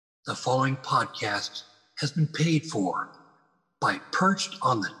The following podcast has been paid for by Perched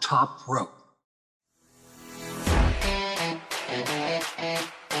on the Top Rope.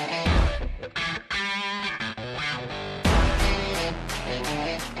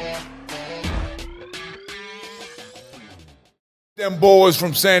 Them boys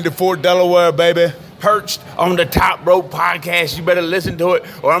from Sandy Fort, Delaware, baby. Perched on the Top Rope podcast. You better listen to it,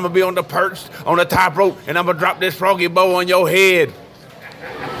 or I'm gonna be on the Perched on the Top Rope, and I'm gonna drop this froggy bow on your head.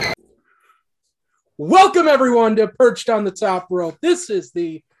 Welcome, everyone, to Perched on the Top Rope. This is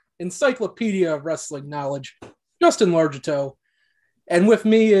the Encyclopedia of Wrestling Knowledge, Justin Largito. And with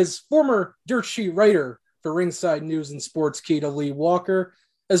me is former dirt sheet writer for Ringside News and Sports Kita Lee Walker,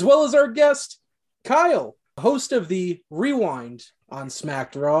 as well as our guest, Kyle, host of the Rewind on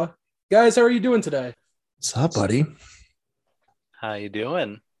SmackDraw. Guys, how are you doing today? What's up, buddy? How you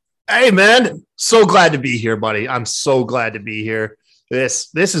doing? Hey, man. So glad to be here, buddy. I'm so glad to be here. This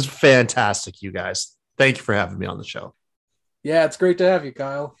is fantastic, you guys. Thank you for having me on the show. Yeah, it's great to have you,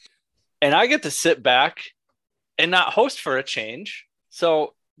 Kyle. And I get to sit back and not host for a change.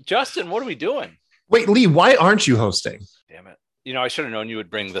 So, Justin, what are we doing? Wait, Lee, why aren't you hosting? Damn it. You know, I should have known you would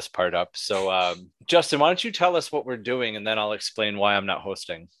bring this part up. So, Justin, why don't you tell us what we're doing, and then I'll explain why I'm not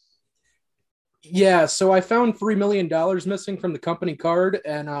hosting. Yeah, so I found $3 million missing from the company card,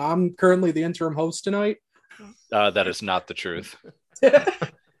 and I'm currently the interim host tonight. That is not the truth.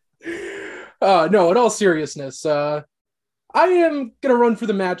 No, in all seriousness, I am going to run for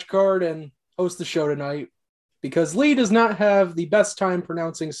the match card and host the show tonight because Lee does not have the best time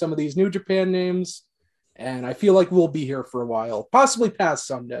pronouncing some of these New Japan names, and I feel like we'll be here for a while, possibly past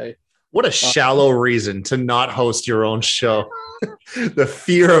someday. What a shallow reason to not host your own show. The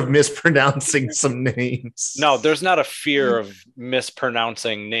fear of mispronouncing some names. No, there's not a fear of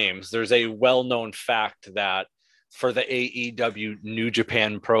mispronouncing names. There's a well-known fact that for the AEW New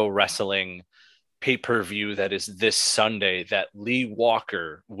Japan Pro Wrestling pay-per-view that is this Sunday, that Lee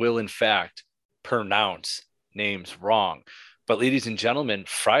Walker will in fact pronounce names wrong. But ladies and gentlemen,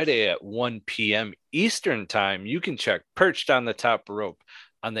 Friday at 1 p.m. Eastern time, you can check Perched on the Top Rope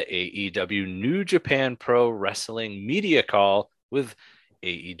on the AEW New Japan Pro Wrestling media call with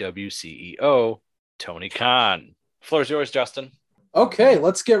AEW CEO Tony Khan. Floor's yours, Justin. Okay,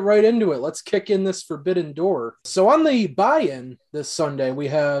 let's get right into it. Let's kick in this forbidden door. So on the buy-in this Sunday, we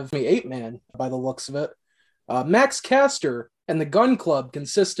have the 8-man, by the looks of it. Max Caster and the Gun Club,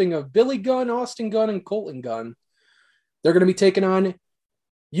 consisting of Billy Gunn, Austin Gunn, and Colton Gunn. They're going to be taking on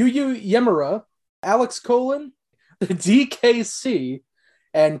Yuya Uemura, Alex Colon, the DKC,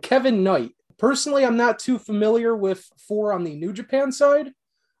 and Kevin Knight. Personally, I'm not too familiar with 4 on the New Japan side.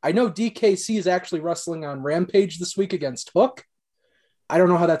 I know DKC is actually wrestling on Rampage this week against Hook. I don't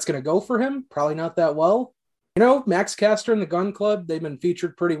know how that's going to go for him. Probably not that well. You know, Max Caster and the Gun Club, they've been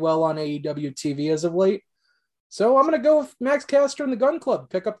featured pretty well on AEW TV as of late. So I'm going to go with Max Caster and the Gun Club,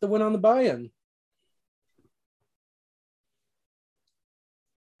 pick up the win on the buy-in.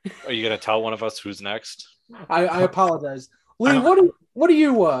 Are you going to tell one of us who's next? I apologize. Lee, what do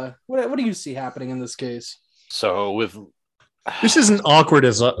you see happening in this case? So with this isn't awkward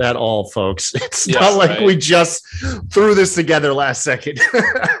at all, folks. It's Yeah, not like right. we just threw this together last second.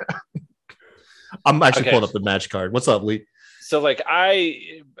 I'm actually pulling up the match card. What's up, Lee? So, like,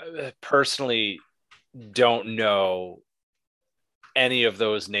 I personally don't know any of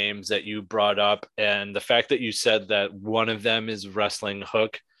those names that you brought up. And the fact that you said that one of them is wrestling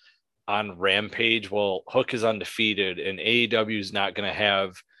Hook on Rampage, well, Hook is undefeated, and AEW is not going to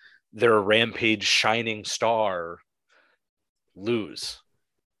have their Rampage shining star lose.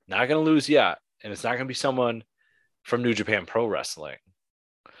 Not going to lose yet. And it's not going to be someone from New Japan Pro Wrestling.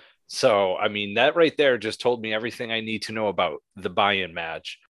 So, I mean, that right there just told me everything I need to know about the buy-in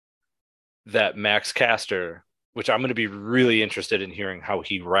match. That Max Caster, which I'm going to be really interested in hearing how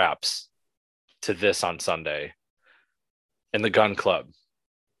he raps to this on Sunday, and the Gun Club.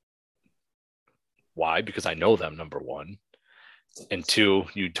 Why? Because I know them, number one. And 2,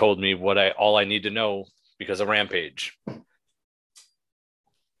 you told me all I need to know because of Rampage.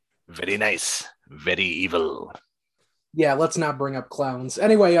 Very nice. Very evil. Yeah, let's not bring up clowns.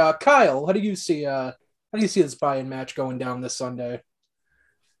 Anyway, Kyle, how do you see this buy-in match going down this Sunday?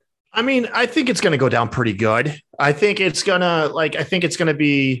 I mean, I think it's going to go down pretty good. I think it's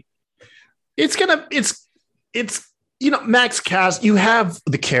Max Caster, you have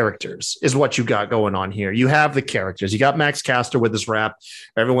the characters is what you got going on here. You have the characters. You got Max Caster with his rap.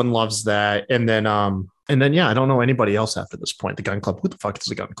 Everyone loves that. And then, yeah, I don't know anybody else after this point. The Gun Club. Who the fuck is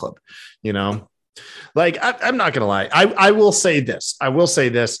the Gun Club? You know, like, I'm not going to lie. I will say this.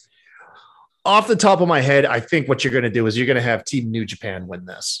 Off the top of my head, I think what you're going to do is you're going to have Team New Japan win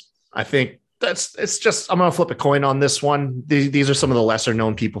this. I think I'm going to flip a coin on this one. These are some of the lesser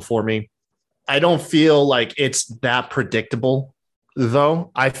known people for me. I don't feel like it's that predictable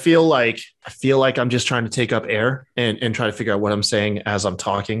though. I feel like I'm just trying to take up air and try to figure out what I'm saying as I'm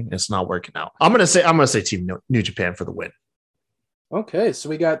talking. It's not working out. I'm going to say Team New Japan for the win. Okay, so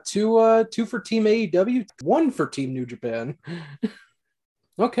we got two for Team AEW, one for Team New Japan.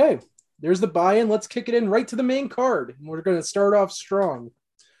 Okay, there's the buy-in. Let's kick it in right to the main card. We're going to start off strong.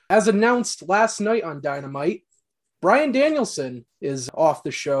 As announced last night on Dynamite, Bryan Danielson is off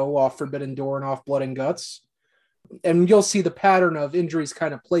the show, off Forbidden Door and off Blood and Guts. And you'll see the pattern of injuries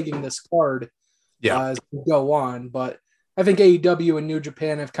kind of plaguing this card as we go on. But I think AEW and New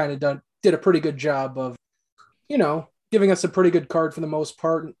Japan have kind of did a pretty good job of, giving us a pretty good card for the most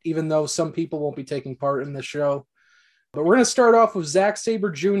part, even though some people won't be taking part in the show. But we're going to start off with Zack Sabre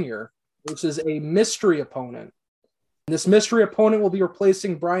Jr., which is a mystery opponent. This mystery opponent will be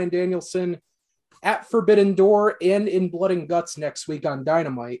replacing Bryan Danielson at Forbidden Door and in Blood and Guts next week on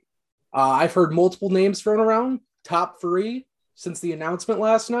Dynamite. I've heard multiple names thrown around, top 3 since the announcement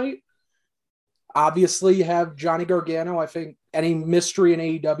last night. Obviously, you have Johnny Gargano. I think any mystery in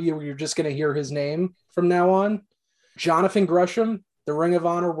AEW, you're just going to hear his name from now on. Jonathan Gresham, the Ring of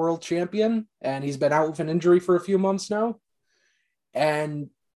Honor World Champion, and he's been out with an injury for a few months now. And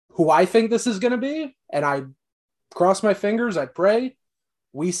who I think this is going to be, and I cross my fingers, I pray,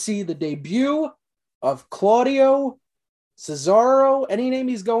 we see the debut of Claudio Cesaro, any name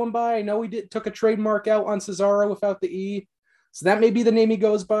he's going by. I know he took a trademark out on Cesaro without the E, so that may be the name he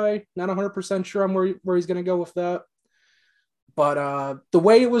goes by. Not 100% sure on where he's going to go with that. But the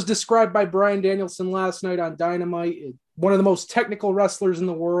way it was described by Bryan Danielson last night on Dynamite, one of the most technical wrestlers in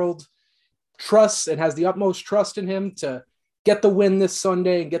the world, trusts and has the utmost trust in him to get the win this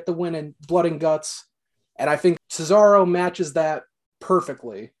Sunday and get the win in Blood and Guts. And I think Cesaro matches that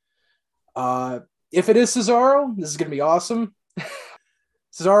perfectly. If it is Cesaro, this is going to be awesome.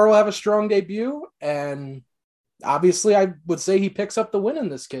 Cesaro will have a strong debut, and obviously I would say he picks up the win in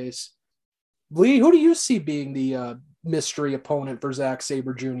this case. Lee, who do you see being the mystery opponent for Zack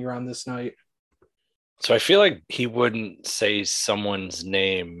Sabre Jr. on this night? So I feel like he wouldn't say someone's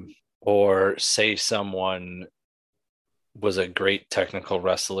name or say someone was a great technical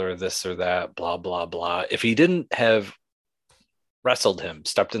wrestler, this or that, blah, blah, blah, if he didn't have wrestled him,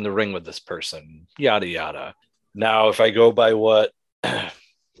 stepped in the ring with this person, yada, yada. Now, if I go by what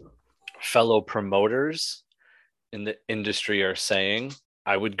fellow promoters in the industry are saying,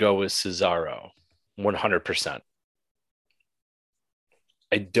 I would go with Cesaro 100%.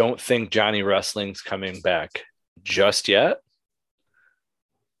 I don't think Johnny Wrestling's coming back just yet,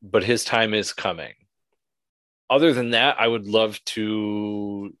 but his time is coming. Other than that, I would love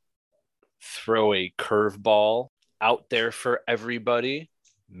to throw a curveball out there for everybody.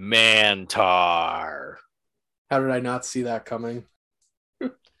 Mantar. How did I not see that coming?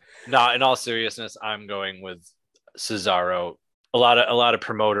 No, in all seriousness, I'm going with Cesaro. A lot of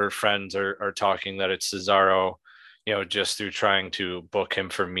promoter friends are talking that it's Cesaro, just through trying to book him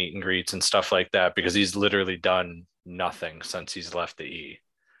for meet and greets and stuff like that, because he's literally done nothing since he's left the E.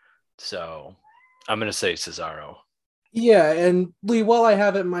 So I'm going to say Cesaro. Yeah, and Lee, while I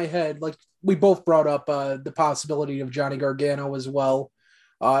have it in my head, like we both brought up the possibility of Johnny Gargano as well.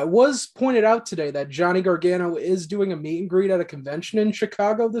 It was pointed out today that Johnny Gargano is doing a meet and greet at a convention in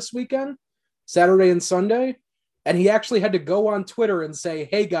Chicago this weekend, Saturday and Sunday. And he actually had to go on Twitter and say,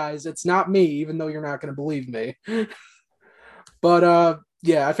 hey, guys, it's not me, even though you're not going to believe me. But,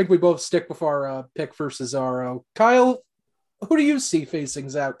 yeah, I think we both stick with our pick for Cesaro. Kyle, who do you see facing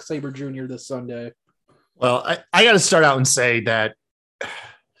Zack Sabre Jr. this Sunday? Well, I got to start out and say that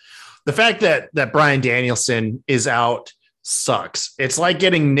the fact that Bryan Danielson is out sucks. It's like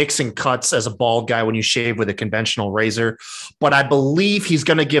getting Nixon cuts as a bald guy when you shave with a conventional razor. But I believe he's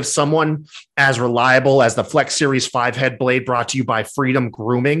going to give someone as reliable as the Flex Series 5 head blade brought to you by Freedom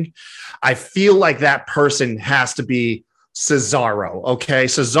Grooming. I feel like that person has to be Cesaro. Okay.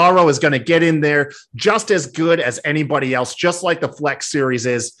 Cesaro is going to get in there just as good as anybody else, just like the Flex Series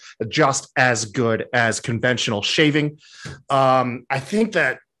is just as good as conventional shaving. I think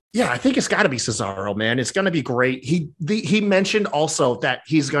it's got to be Cesaro, man. It's going to be great. He mentioned also that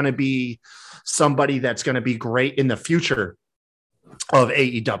he's going to be somebody that's going to be great in the future of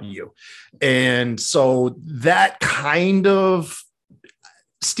AEW. And so that kind of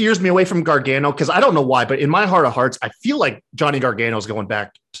steers me away from Gargano, because I don't know why, but in my heart of hearts, I feel like Johnny Gargano is going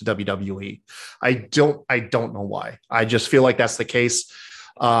back to WWE. I don't know why. I just feel like that's the case.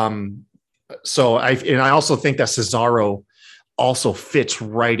 So I also think that Cesaro also fits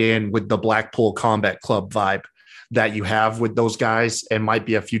right in with the Blackpool Combat Club vibe that you have with those guys and might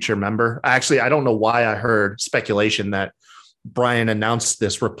be a future member. Actually, I don't know why I heard speculation that Brian announced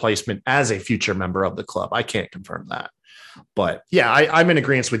this replacement as a future member of the club. I can't confirm that. But yeah, I'm in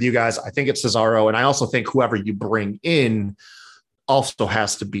agreement with you guys. I think it's Cesaro. And I also think whoever you bring in also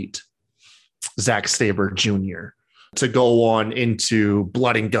has to beat Zack Sabre Jr. to go on into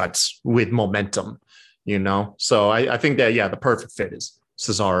blood and guts with momentum, you know? So I think that, yeah, the perfect fit is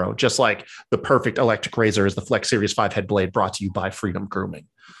Cesaro, just like the perfect electric razor is the Flex Series 5 head blade brought to you by Freedom Grooming.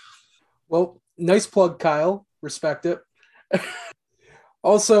 Well, nice plug, Kyle. Respect it.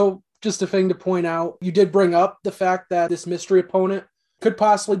 Also, just a thing to point out, you did bring up the fact that this mystery opponent could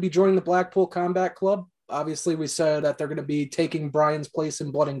possibly be joining the Blackpool Combat Club. Obviously, we said that they're going to be taking Brian's place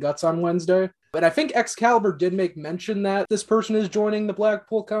in Blood and Guts on Wednesday. But I think Excalibur did make mention that this person is joining the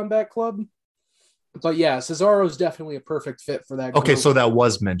Blackpool Combat Club. But yeah, Cesaro is definitely a perfect fit for that group. Okay, so that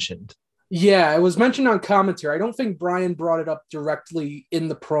was mentioned. Yeah, it was mentioned on commentary. I don't think Brian brought it up directly in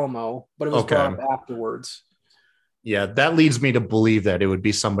the promo, but it was brought up afterwards. Yeah, that leads me to believe that it would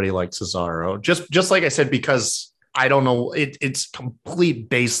be somebody like Cesaro. Just like I said, because I don't know, it's complete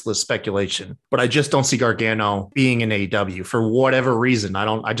baseless speculation, but I just don't see Gargano being in AEW for whatever reason.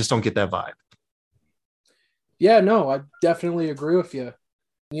 I just don't get that vibe. Yeah, no, I definitely agree with you.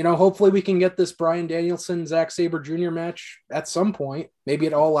 You know, hopefully we can get this Bryan Danielson, Zack Sabre Jr. match at some point. Maybe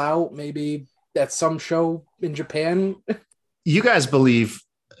at All Out, maybe at some show in Japan. You guys believe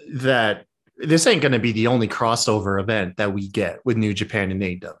that this ain't going to be the only crossover event that we get with New Japan and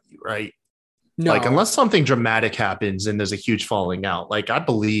AEW, right? No. Like, unless something dramatic happens and there's a huge falling out, like, I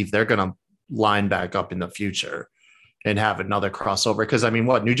believe they're going to line back up in the future and have another crossover. Because, I mean,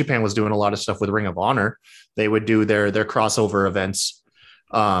 New Japan was doing a lot of stuff with Ring of Honor. They would do their crossover events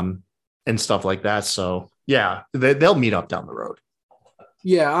and stuff like that. So, yeah, they'll meet up down the road.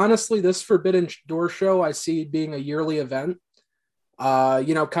 Yeah, honestly, this Forbidden Door show I see being a yearly event.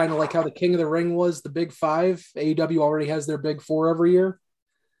 You know, kind of like how the King of the Ring was the Big Five. AEW already has their Big Four every year.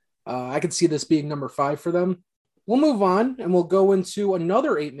 I could see this being number 5 for them. We'll move on and we'll go into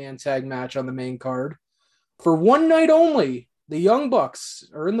another 8-man tag match on the main card. For one night only, the Young Bucks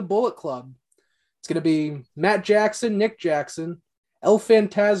are in the Bullet Club. It's going to be Matt Jackson, Nick Jackson, El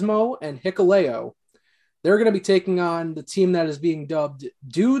Phantasmo, and Hikuleo. They're going to be taking on the team that is being dubbed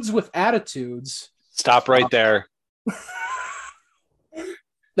Dudes with Attitudes. Stop right there.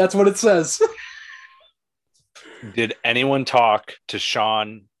 That's what it says. Did anyone talk to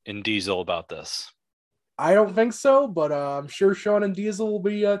Sean and Diesel about this? I don't think so, but I'm sure Sean and Diesel will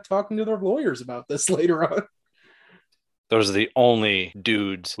be talking to their lawyers about this later on. Those are the only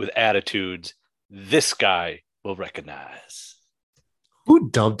dudes with attitudes this guy will recognize. Who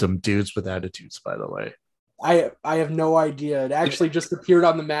dubbed them Dudes with Attitudes, by the way? I have no idea. It actually just appeared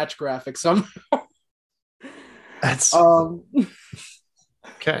on the match graphic somehow. That's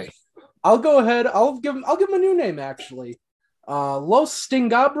okay. I'll go ahead. I'll give him a new name actually. Los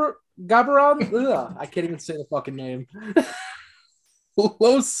Stingabaran. I can't even say the fucking name.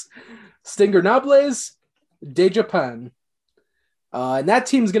 Los Stingernables de Japan. And that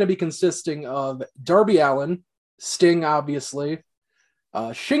team's going to be consisting of Darby Allin, Sting, obviously,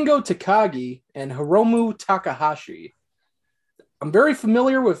 Shingo Takagi, and Hiromu Takahashi. I'm very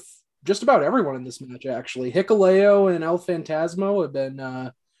familiar with just about everyone in this match, actually. Hikuleo and El Phantasmo have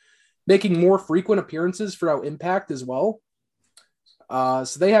been making more frequent appearances throughout Impact as well.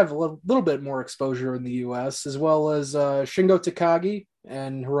 So they have a little bit more exposure in the U.S., as well as Shingo Takagi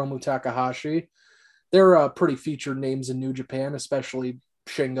and Hiromu Takahashi. They're pretty featured names in New Japan, especially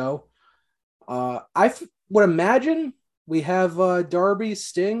Shingo. I would imagine we have Darby,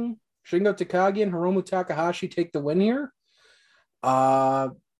 Sting, Shingo Takagi, and Hiromu Takahashi take the win here.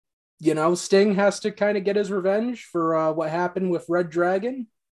 You know, Sting has to kind of get his revenge for what happened with Red Dragon,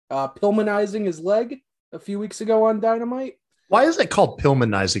 Pillmanizing his leg a few weeks ago on Dynamite. Why is it called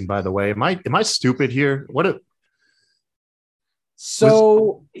Pillmanizing, by the way? Am I stupid here?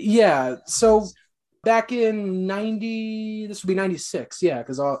 So back in 90, this would be 96, yeah,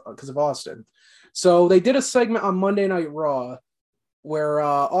 because of Austin. So they did a segment on Monday Night Raw where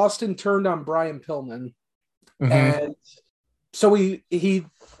Austin turned on Brian Pillman, and so he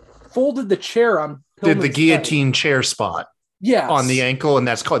folded the chair on Pillman's did the guillotine head. Chair spot, yeah, on the ankle, and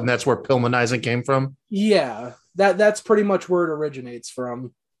that's where Pillmanizing came from. Yeah, that's pretty much where it originates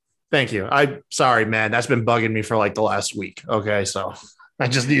from. Thank you. I'm sorry, man. That's been bugging me for like the last week. Okay, so I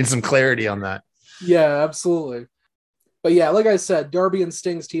just needed some clarity on that. Yeah, absolutely. But yeah, like I said, Darby and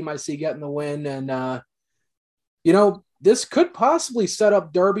Sting's team I see getting the win. And, you know, this could possibly set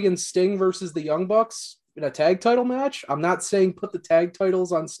up Darby and Sting versus the Young Bucks in a tag title match. I'm not saying put the tag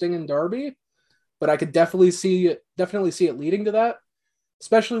titles on Sting and Darby, but I could definitely see it leading to that,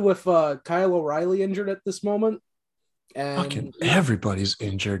 especially with Kyle O'Reilly injured at this moment. And Fucking everybody's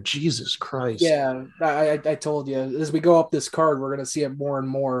injured. Jesus Christ. yeah, I told you, as we go up this card, we're going to see it more and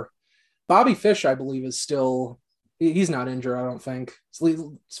more. Bobby Fish, I believe, is still, he's not injured, I don't think.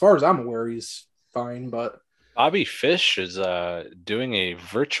 As far as I'm aware, he's fine, but Bobby Fish is doing a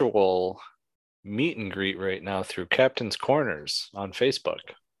virtual meet and greet right now through Captain's Corners on Facebook.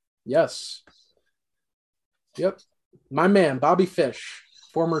 yes. Yep. My man, Bobby Fish,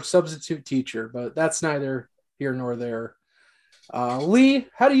 former substitute teacher, but that's neither here nor there. Lee,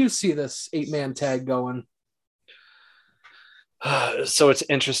 how do you see this 8-man tag going? So it's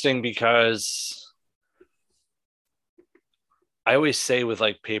interesting because I always say with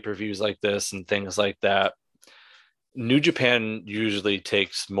like pay-per-views like this and things like that, New Japan usually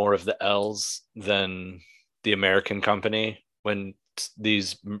takes more of the L's than the American company when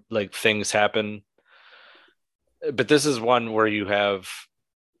these like things happen. But this is one where you have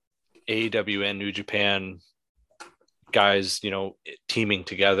AEW and New Japan guys, teaming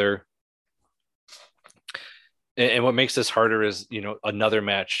together. And what makes this harder is, another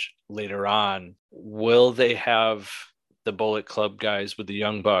match later on. Will they have the Bullet Club guys with the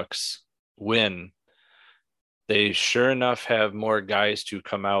Young Bucks win? They sure enough have more guys to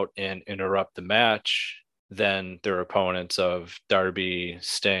come out and interrupt the match than their opponents of Darby,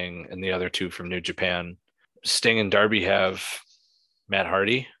 Sting, and the other two from New Japan. Sting and Darby have Matt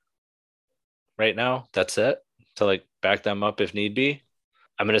Hardy right now. That's it, to like back them up if need be.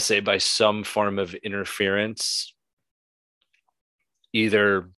 I'm going to say by some form of interference.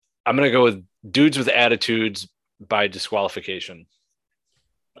 Either I'm going to go with dudes with attitudes by disqualification.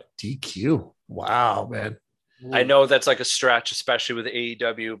 DQ. Wow, man. I know that's like a stretch, especially with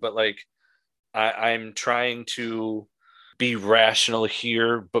AEW, but like I'm trying to be rational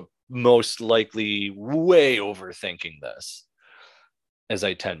here, but most likely way overthinking this, as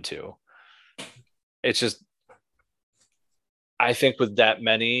I tend to. It's just, I think with that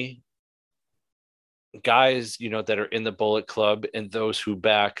many guys, that are in the Bullet Club and those who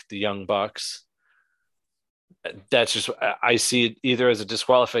back the Young Bucks, that's just, I see it either as a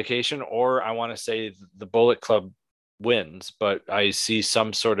disqualification or I want to say the Bullet Club wins, but I see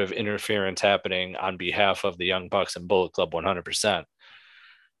some sort of interference happening on behalf of the Young Bucks and Bullet Club 100%.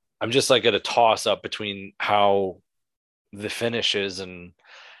 I'm just like at a toss up between how the finish is, and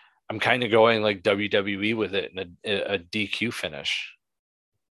I'm kind of going like WWE with it in a DQ finish.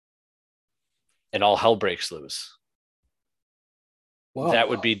 And all hell breaks loose. Wow. That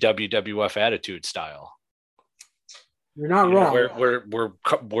would be WWF Attitude style. You're not wrong.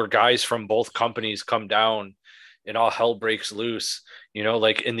 Where guys from both companies come down and all hell breaks loose,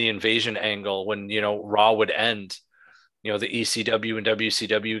 like in the invasion angle when, Raw would end, the ECW and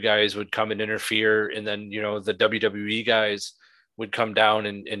WCW guys would come and interfere. And then, the WWE guys would come down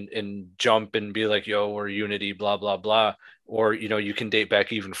and jump and be like, yo, we're unity, blah, blah, blah. Or, you can date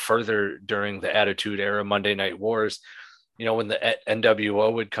back even further during the Attitude Era, Monday Night Wars, when the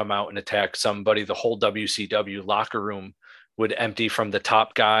NWO would come out and attack somebody, the whole WCW locker room would empty from the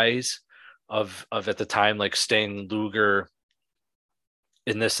top guys of at the time, like Sting, Luger,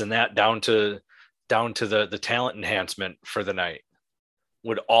 and this and that, down to the talent enhancement for the night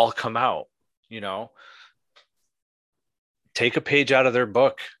would all come out, Take a page out of their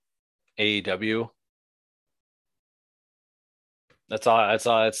book, AEW. That's all.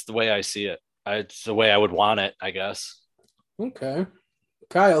 That's the way I see it. It's the way I would want it, I guess. Okay.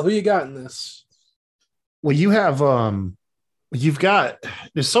 Kyle, who you got in this? Well,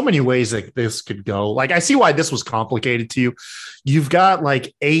 there's so many ways that this could go. Like, I see why this was complicated to you. You've got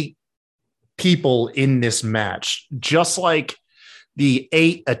like 8 people in this match, just like the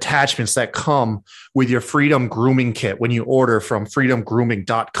 8 attachments that come with your Freedom Grooming Kit when you order from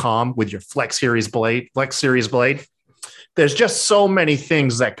freedomgrooming.com with your Flex Series Blade. There's just so many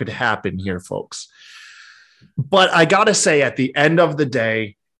things that could happen here, folks. But I got to say, at the end of the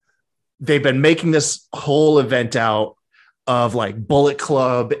day, they've been making this whole event out of like Bullet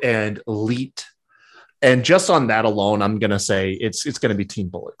Club and Elite. And just on that alone, I'm going to say it's going to be Team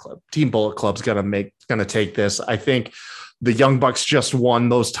Bullet Club. Team Bullet Club's going to take this. I think the Young Bucks just won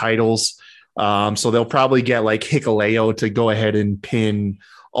those titles. So they'll probably get like Hikuleo to go ahead and pin,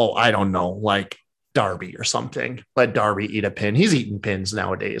 I don't know, like Darby or something. Let Darby eat a pin. He's eating pins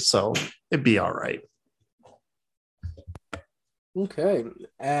nowadays, so it'd be all right. Okay.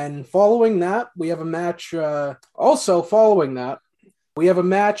 And following that, we have a match. Also following that, we have a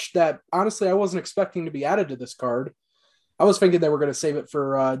match that honestly I wasn't expecting to be added to this card. I was thinking they were going to save it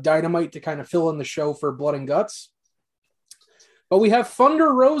for Dynamite to kind of fill in the show for Blood and Guts. But we have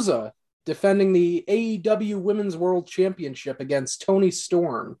Thunder Rosa defending the AEW Women's World Championship against Toni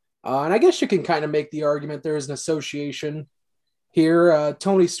Storm. And I guess you can kind of make the argument there is an association here.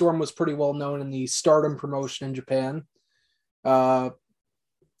 Toni Storm was pretty well known in the Stardom promotion in Japan. I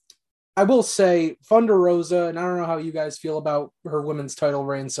will say Thunder Rosa, and I don't know how you guys feel about her women's title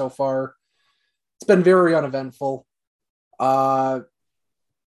reign so far. It's been very uneventful. I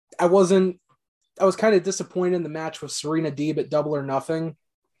was kind of disappointed in the match with Serena Deeb at Double or Nothing.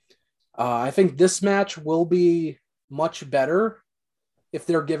 I think this match will be much better if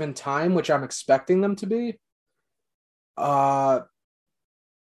they're given time, which I'm expecting them to be. But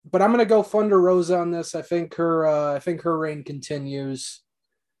I'm going to go Thunder Rosa on this. I think her reign continues.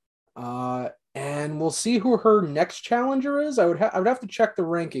 And we'll see who her next challenger is. I would have to check the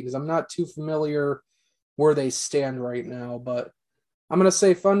rankings. I'm not too familiar where they stand right now, but I'm going to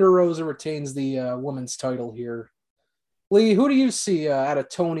say Thunder Rosa retains the women's title here. Lee, who do you see out of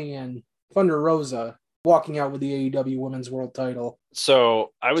Toni and Thunder Rosa walking out with the AEW Women's World title?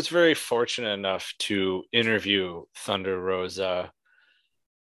 So I was very fortunate enough to interview Thunder Rosa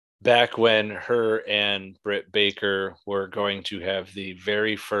back when her and Britt Baker were going to have the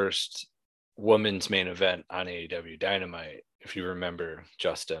very first women's main event on AEW Dynamite, if you remember,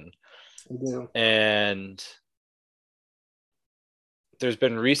 Justin. I do. And there's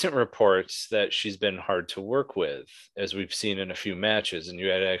been recent reports that she's been hard to work with, as we've seen in a few matches, and you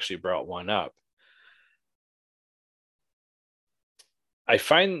had actually brought one up. I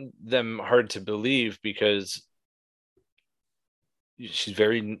find them hard to believe because she's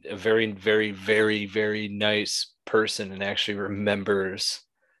a very nice person and actually remembers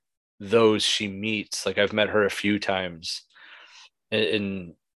those she meets. Like, I've met her a few times,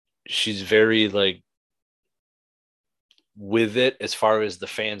 and she's very like with it as far as the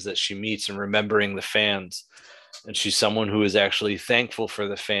fans that she meets and remembering the fans. And she's someone who is actually thankful for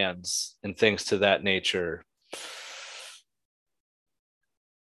the fans and things to that nature.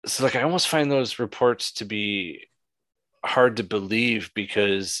 So like, I almost find those reports to be hard to believe,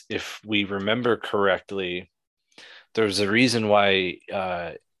 because if we remember correctly, there's a reason why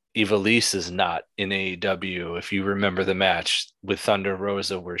Ivelisse is not in AEW. If you remember the match with Thunder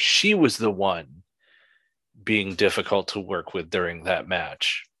Rosa, where she was the one being difficult to work with during that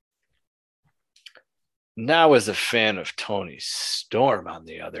match. Now, as a fan of Toni Storm, on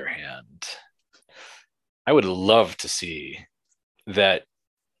the other hand, I would love to see that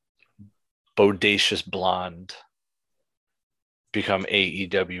bodacious blonde become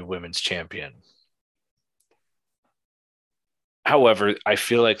AEW Women's Champion. However, I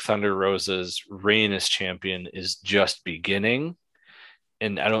feel like Thunder Rosa's reign as champion is just beginning,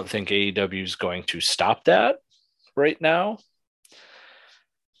 and I don't think AEW is going to stop that right now.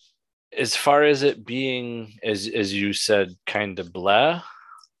 As far as it being, as you said, kind of blah,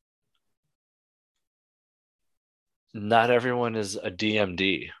 not everyone is a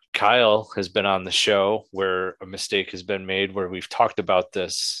DMD. Kyle has been on the show where a mistake has been made, where we've talked about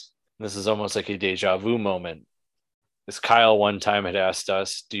this. This is almost like a deja vu moment. As Kyle one time had asked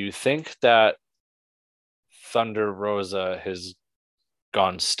us, do you think that Thunder Rosa has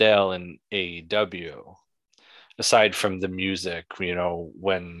gone stale in AEW? Aside from the music,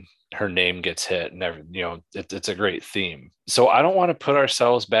 when her name gets hit and it's a great theme. So I don't want to put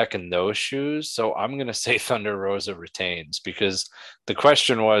ourselves back in those shoes. So I'm going to say Thunder Rosa retains, because the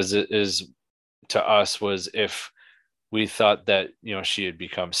question is to us was if we thought that, she had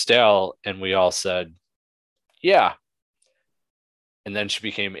become stale, and we all said, yeah. And then she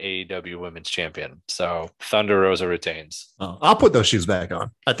became AEW Women's Champion. So Thunder Rosa retains. Oh, I'll put those shoes back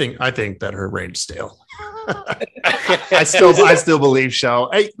on. I think that her reign's stale. I still believe so.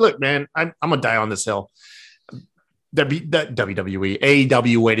 Hey, look, man, I'm gonna die on this hill. That WWE,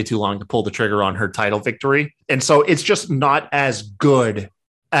 AEW waited too long to pull the trigger on her title victory, and so it's just not as good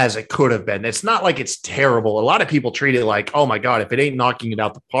as it could have been. It's not like it's terrible. A lot of people treat it like, oh my God, if it ain't knocking it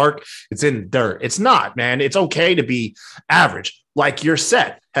out the park, it's in the dirt. It's not, man. It's okay to be average. Like your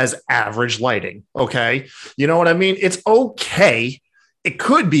set has average lighting. Okay. You know what I mean? It's okay. It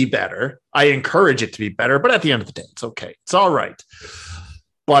could be better. I encourage it to be better, but at the end of the day, it's okay. It's all right.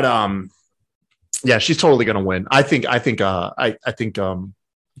 But yeah, she's totally going to win. I think that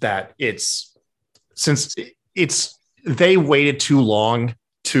they waited too long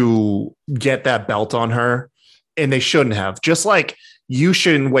to get that belt on her, and they shouldn't have. Just like you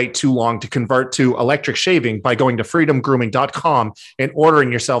shouldn't wait too long to convert to electric shaving by going to freedomgrooming.com and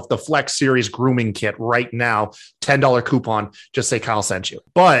ordering yourself the Flex Series grooming kit right now. $10 coupon. Just say Kyle sent you.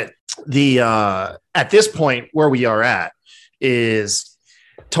 But at this point where we are at is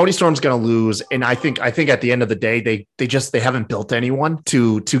Tony Storm's going to lose, and I think at the end of the day, they haven't built anyone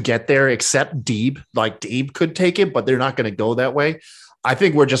to get there except Deeb. Like Deeb could take it, but they're not going to go that way. I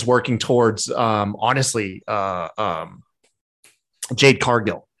think we're just working towards, honestly, Jade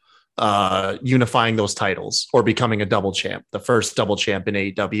Cargill unifying those titles or becoming a double champ, the first double champ in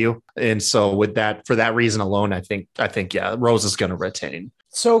AEW. And so with that, for that reason alone, I think yeah, Rose is going to retain.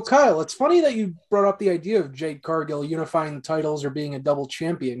 So, Kyle, it's funny that you brought up the idea of Jade Cargill unifying the titles or being a double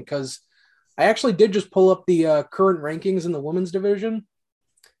champion, because I actually did just pull up the current rankings in the women's division.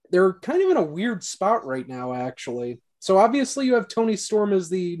 They're kind of in a weird spot right now, actually. So, obviously, you have Toni Storm as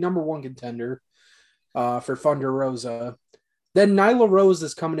the number one contender for Thunder Rosa. Then Nyla Rose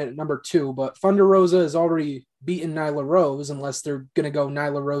is coming in at number 2, but Thunder Rosa has already beaten Nyla Rose, unless they're going to go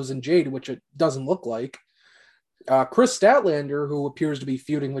Nyla Rose and Jade, which it doesn't look like. Chris Statlander, who appears to be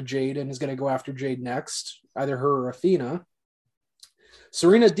feuding with Jade and is going to go after Jade next, either her or Athena.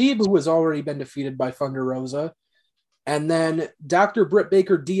 Serena Deeb, who has already been defeated by Thunder Rosa. And then Dr. Britt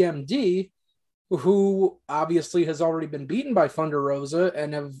Baker, DMD, who obviously has already been beaten by Thunder Rosa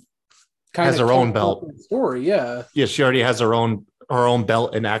and has her own belt story. Yeah. Yeah. She already has her own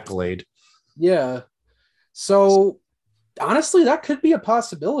belt and accolade. Yeah. So honestly, that could be a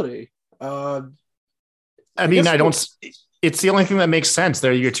possibility. I mean, it's the only thing that makes sense.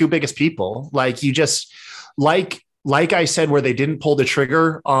 They're your two biggest people. Like you just like I said, where they didn't pull the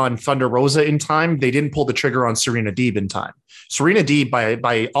trigger on Thunder Rosa in time, they didn't pull the trigger on Serena Deeb in time. Serena Deeb,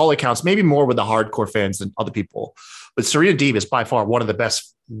 by all accounts, maybe more with the hardcore fans than other people, but Serena Deeb is by far one of the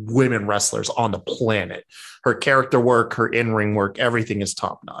best women wrestlers on the planet. Her character work, her in-ring work, everything is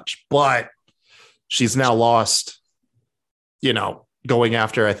top notch. But she's now lost, going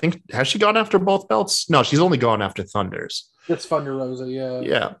after, I think, has she gone after both belts? No, she's only gone after Thunders. It's Thunder Rosa, yeah.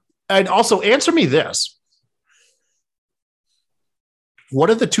 Yeah. And also answer me this. What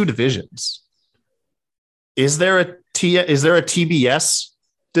are the two divisions? Is there a TBS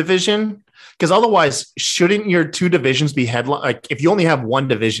division? Because otherwise, shouldn't your two divisions be headlined? Like, if you only have one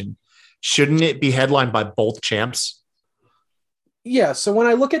division, shouldn't it be headlined by both champs? Yeah. So when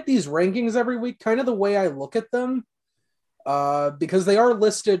I look at these rankings every week, kind of the way I look at them, because they are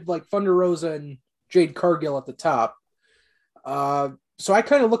listed like Thunder Rosa and Jade Cargill at the top. So I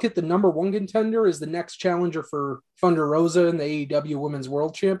kind of look at the number one contender as the next challenger for Thunder Rosa in the AEW Women's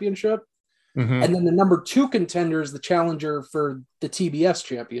World Championship. Mm-hmm. And then the number two contender is the challenger for the TBS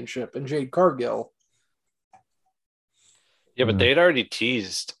Championship and Jade Cargill. Yeah, but they'd already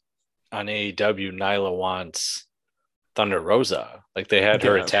teased on AEW Nyla wants Thunder Rosa. Like they had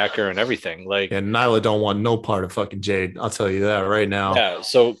her attack her and everything. Like, and Nyla don't want no part of fucking Jade. I'll tell you that right now. Yeah.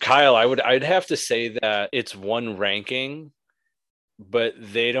 So Kyle, I'd have to say that it's one ranking, but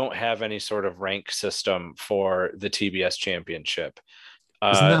they don't have any sort of rank system for the TBS Championship.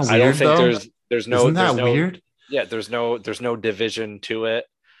 Isn't that weird, I don't think there's no. Isn't that weird? Yeah, there's no division to it.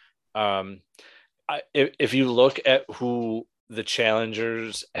 If you look at who the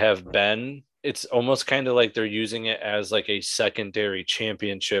challengers have been, it's almost kind of like they're using it as like a secondary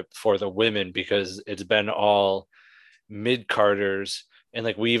championship for the women, because it's been all mid-carders. And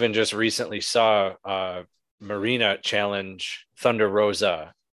like we even just recently saw Marina challenge Thunder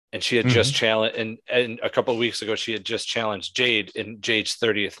Rosa, and she had just challenged, and a couple of weeks ago she had just challenged Jade in Jade's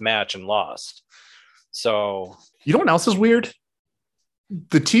 30th match and lost. So you know what else is weird?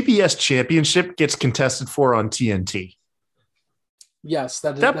 The TBS Championship gets contested for on TNT. Yes,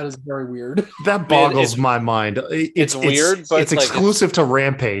 that is very weird. That boggles my mind. It's weird, but it's exclusive to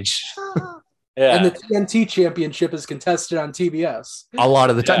Rampage. Yeah. And the TNT Championship is contested on TBS a lot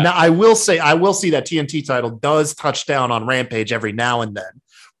of the time. Yeah. Now, I will see that TNT title does touch down on Rampage every now and then.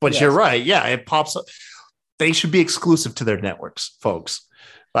 But You're right. Yeah, it pops up. They should be exclusive to their networks, folks.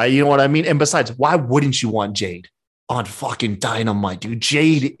 You know what I mean? And besides, why wouldn't you want Jade on fucking Dynamite, dude?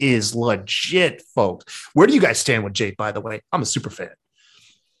 Jade is legit, folks. Where do you guys stand with Jade, by the way? I'm a super fan.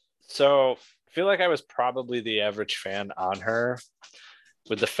 So I feel like I was probably the average fan on her,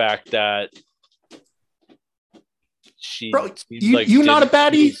 with the fact that she, bro, you not a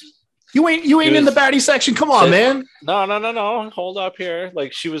baddie. You ain't in the baddie section. Come on, man. No. Hold up here.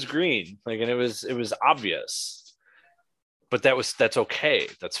 Like she was green. Like, and it was obvious. But that's okay.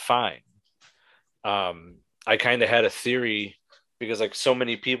 That's fine. I kind of had a theory, because like so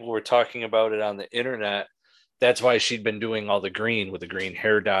many people were talking about it on the internet. That's why she'd been doing all the green with the green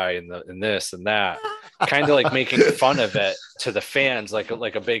hair dye and this and that, kind of like making fun of it to the fans, like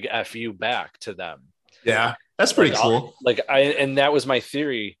a big FU back to them. Yeah, that's pretty cool. And that was my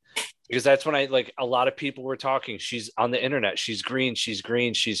theory, because that's when a lot of people were talking. She's on the internet. She's green.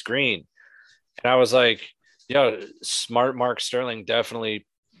 And I was like, smart Mark Sterling definitely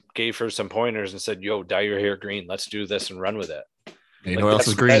gave her some pointers and said, yo, dye your hair green. Let's do this and run with it. You know what else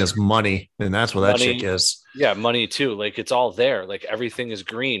is green is money. And that's what that chick is. Yeah, money too. Like it's all there. Like everything is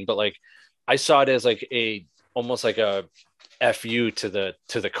green. But like I saw it as like almost like a FU to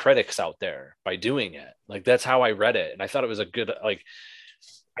the critics out there by doing it. Like that's how I read it. And I thought it was a good, like,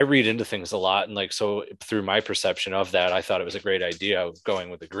 I read into things a lot. And like, so through my perception of that, I thought it was a great idea of going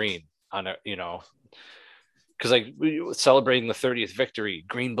with the green on it, you know, because like we were celebrating the 30th victory,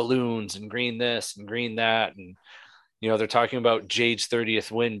 green balloons and green this and green that. And, you know, they're talking about Jade's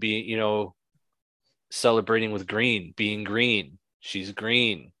 30th win being, you know, celebrating with green, being green. She's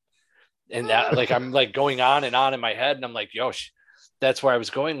green. And that, like, I'm like going on and on in my head. And I'm like, yo, that's where I was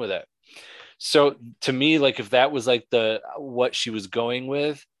going with it. So to me, like, if that was like what she was going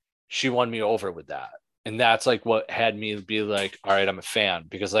with, she won me over with that. And that's like what had me be like, all right, I'm a fan,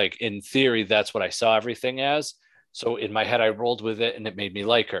 because like in theory, that's what I saw everything as. So in my head, I rolled with it and it made me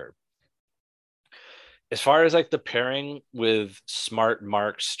like her. As far as like the pairing with Smart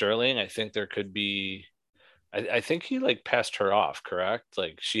Mark Sterling, I think there could be, I think he like passed her off, correct?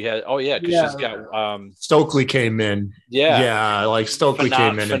 Like she had, because she's got Stokely came in. Yeah, like Stokely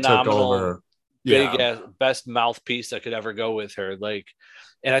came in and took over. Big best mouthpiece that could ever go with her. Like,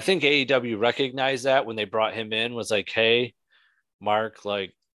 and I think AEW recognized that when they brought him in, was like, hey, Mark,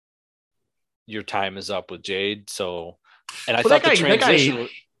 like your time is up with Jade. So, and I thought the transition.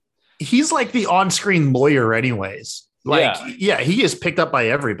 He's like the on-screen lawyer, anyways. Like, yeah, he is picked up by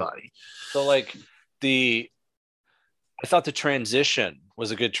everybody. So, like I thought the transition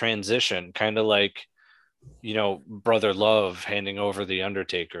was a good transition, kind of like, you know, Brother Love handing over the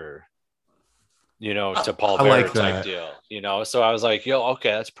Undertaker, you know, to Paul Bearer like type deal, you know. So I was like, yo, okay,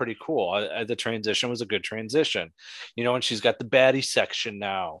 that's pretty cool. The transition was a good transition, you know, and she's got the baddie section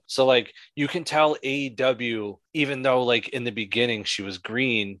now. So like you can tell AEW, even though like in the beginning she was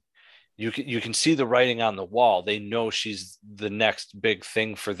green, you can see the writing on the wall. They know she's the next big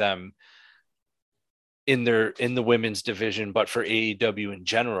thing for them in the women's division, but for AEW in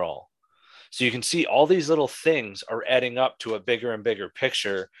general. So you can see all these little things are adding up to a bigger and bigger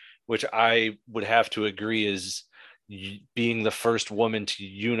picture, which I would have to agree is being the first woman to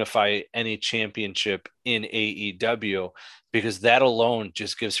unify any championship in AEW, because that alone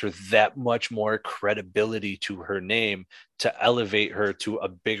just gives her that much more credibility to her name to elevate her to a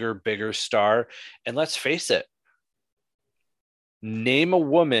bigger star. And let's face it, name a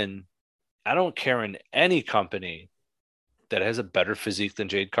woman, I don't care, in any company, that has a better physique than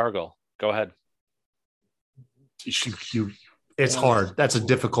Jade Cargill. Go ahead. It's hard. That's a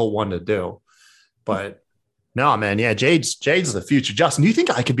difficult one to do. But no, man. Yeah, Jade's the future. Justin, do you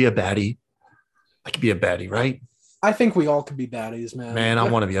think I could be a baddie? I could be a baddie, right? I think we all could be baddies, man. Man, I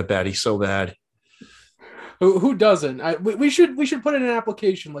want to be a baddie so bad. Who doesn't? We should put in an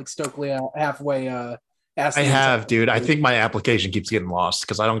application like Stokely halfway. I have, dude. I think my application keeps getting lost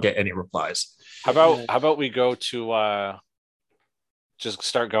because I don't get any replies. How about we go to just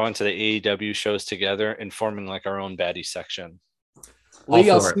start going to the AEW shows together and forming like our own baddie section?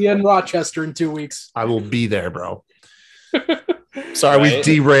 Lee, I'll see you in Rochester in 2 weeks. I will be there, bro. Sorry, right? We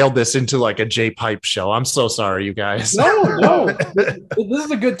derailed this into like a J-Pipe show. I'm so sorry, you guys. No. This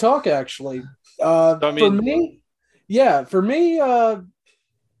is a good talk, actually. For me,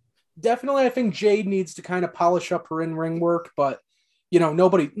 definitely, I think Jade needs to kind of polish up her in-ring work, but you know,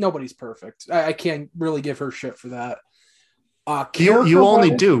 nobody's perfect. I can't really give her shit for that. You only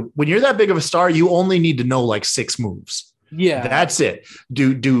do when you're that big of a star. You only need to know like 6 moves. Yeah, that's it.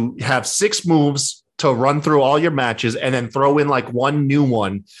 Do have 6 moves to run through all your matches, and then throw in like one new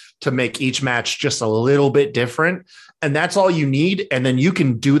one to make each match just a little bit different. And that's all you need. And then you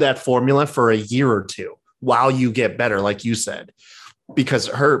can do that formula for a year or two while you get better, like you said, because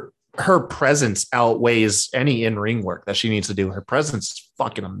her presence outweighs any in-ring work that she needs to do. Her presence is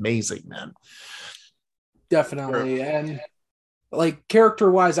fucking amazing, man. Definitely. And like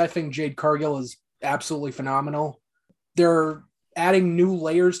character-wise, I think Jade Cargill is absolutely phenomenal. They're adding new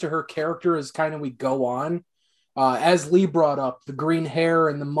layers to her character as kind of we go on. As Lee brought up, the green hair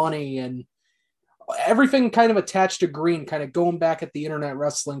and the money and everything kind of attached to green, kind of going back at the internet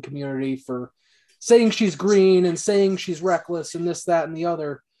wrestling community for saying she's green and saying she's reckless and this, that, and the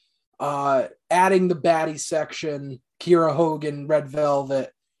other. Adding the baddie section, Kiera Hogan, Red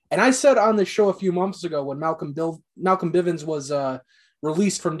Velvet. And I said on the show a few months ago when Malcolm Bivens was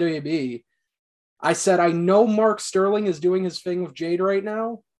released from WWE, I said, I know Mark Sterling is doing his thing with Jade right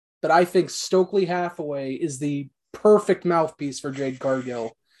now, but I think Stokely Hathaway is the perfect mouthpiece for Jade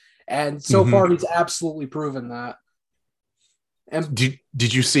Cargill. And so far, he's absolutely proven that. And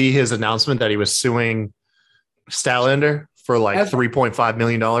did you see his announcement that he was suing Statlander for like As- $3.5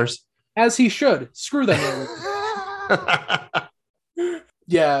 million. As he should. Screw them.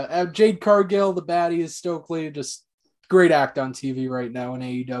 Yeah, Jade Cargill, the baddie, is Stokely. Just great act on TV right now in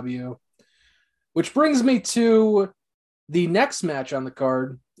AEW. Which brings me to the next match on the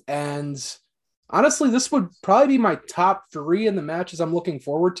card. And honestly, this would probably be my top 3 in the matches I'm looking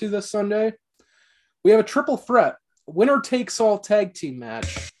forward to this Sunday. We have a triple threat, winner takes all tag team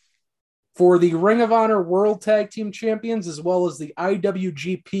match for the Ring of Honor World Tag Team Champions as well as the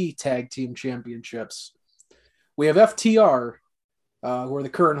IWGP Tag Team Championships. We have FTR, who are the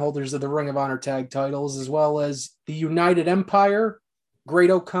current holders of the Ring of Honor tag titles, as well as the United Empire,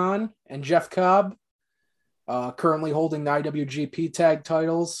 Great-O-Khan, and Jeff Cobb, currently holding the IWGP tag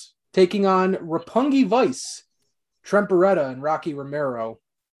titles, taking on Roppongi Vice, Trent Beretta, and Rocky Romero.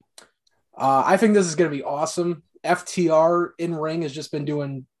 I think this is going to be awesome. FTR in ring has just been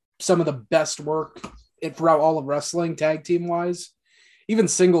doing some of the best work throughout all of wrestling, tag team wise, even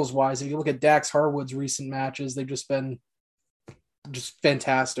singles wise. If you look at Dax Harwood's recent matches, they've just been just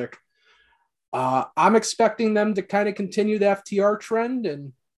fantastic. I'm expecting them to kind of continue the FTR trend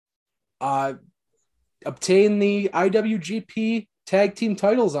and obtain the IWGP tag team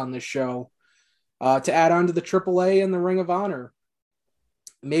titles on this show to add on to the AAA and the Ring of Honor.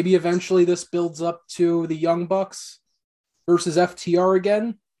 Maybe eventually this builds up to the Young Bucks versus FTR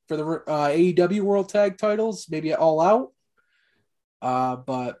again for the AEW World Tag titles, maybe All Out.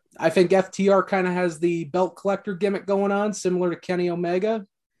 But I think FTR kind of has the belt collector gimmick going on, similar to Kenny Omega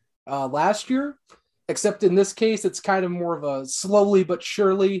last year, except in this case, it's kind of more of a slowly but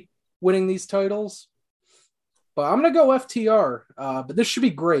surely winning these titles. But I'm going to go FTR, but this should be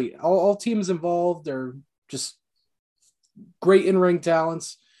great. All teams involved are just great in-ring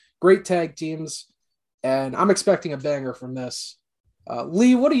talents, great tag teams, and I'm expecting a banger from this.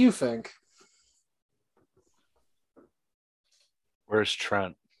 Lee, what do you think? Where's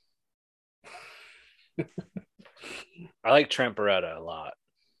Trent? I like Trent Beretta a lot.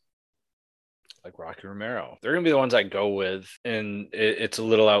 Like Rocky Romero. They're going to be the ones I go with, and it's a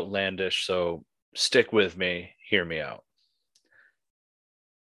little outlandish, so stick with me. Hear me out.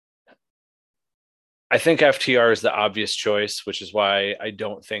 I think FTR is the obvious choice, which is why I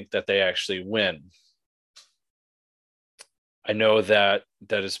don't think that they actually win. I know that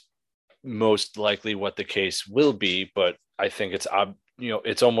is most likely what the case will be, but I think it's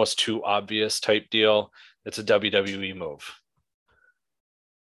it's almost too obvious type deal. It's a WWE move.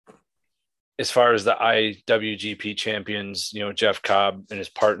 As far as the IWGP champions, Jeff Cobb and his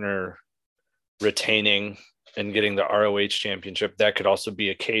partner retaining and getting the ROH championship, that could also be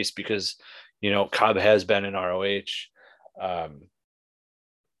a case because Cobb has been in ROH.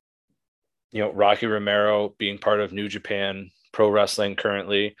 Rocky Romero being part of New Japan Pro Wrestling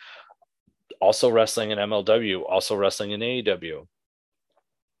currently, also wrestling in MLW, also wrestling in AEW.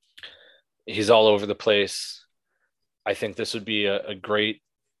 He's all over the place. I think this would be a great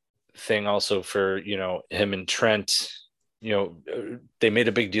thing also for, him and Trent. They made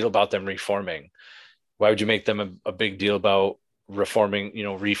a big deal about them reforming. Why would you make them a big deal about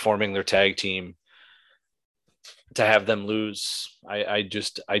reforming their tag team to have them lose? I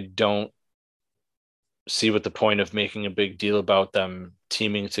don't see what the point of making a big deal about them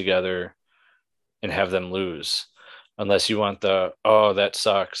teaming together and have them lose, unless you want that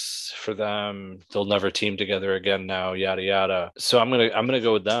sucks for them, they'll never team together again now, yada yada. So I'm gonna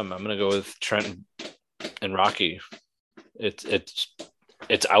go with them. I'm gonna go with Trent and Rocky.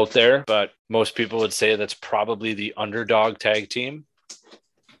 It's out there, but most people would say that's probably the underdog tag team.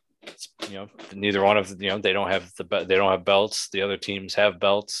 Neither one of them, they don't have belts. The other teams have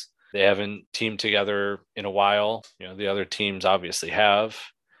belts. They haven't teamed together in a while. The other teams obviously have.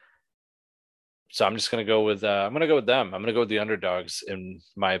 So I'm just going to go with them. I'm going to go with the underdogs, in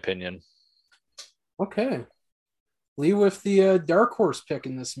my opinion. Okay. Lee with the dark horse pick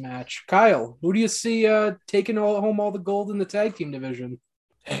in this match. Kyle, who do you see taking home all the gold in the tag team division?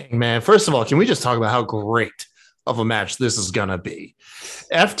 Dang, man. First of all, can we just talk about how great of a match this is going to be?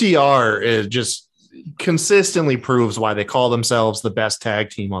 FTR is just consistently proves why they call themselves the best tag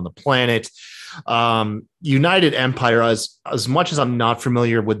team on the planet. United Empire, as much as I'm not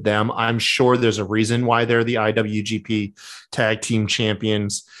familiar with them, I'm sure there's a reason why they're the IWGP tag team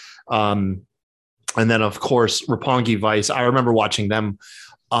champions. And then of course, Roppongi Vice. I remember watching them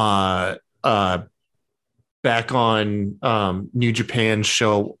back on New Japan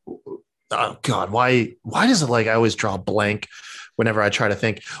show. Oh God, why does it I always draw a blank whenever I try to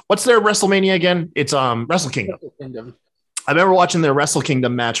think? What's their WrestleMania again? It's Wrestle Kingdom. I remember watching their Wrestle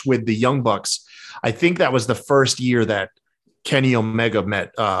Kingdom match with the Young Bucks. I think that was the first year that Kenny Omega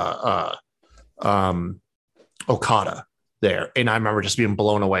met Okada. there. And I remember just being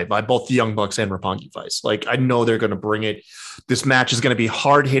blown away by both the Young Bucks and Roppongi Vice. Like, I know they're going to bring it. This match is going to be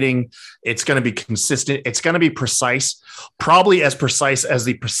hard hitting. It's going to be consistent. It's going to be precise, probably as precise as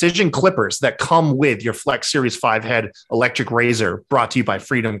the precision clippers that come with your Flex Series 5 head electric razor brought to you by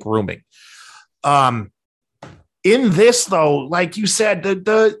Freedom Grooming. In this, though, like you said,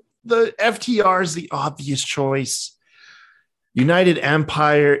 the FTR is the obvious choice. United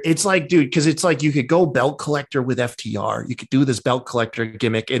Empire, it's like, dude, because it's like you could go belt collector with FTR. You could do this belt collector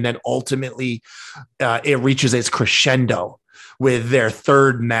gimmick, and then ultimately it reaches its crescendo with their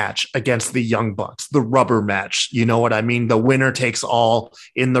third match against the Young Bucks, the rubber match. You know what I mean? The winner takes all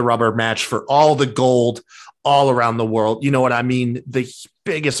in the rubber match for all the gold all around the world. You know what I mean? The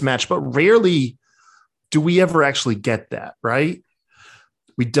biggest match, but rarely do we ever actually get that, right?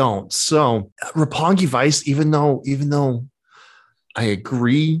 We don't. So Roppongi Vice, even though I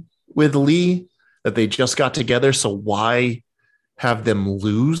agree with Lee that they just got together, so why have them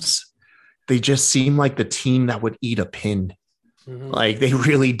lose? They just seem like the team that would eat a pin. Mm-hmm. Like, they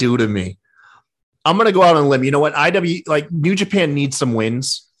really do to me. I'm going to go out on a limb. You know what? New Japan needs some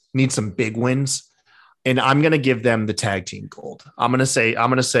wins, needs some big wins, and I'm going to give them the tag team gold. I'm going to say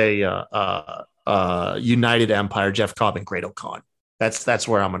United Empire, Jeff Cobb and Great Khan. That's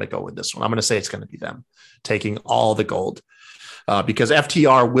where I'm going to go with this one. I'm going to say it's going to be them taking all the gold. Because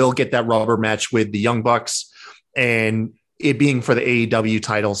FTR will get that rubber match with the Young Bucks, and it being for the AEW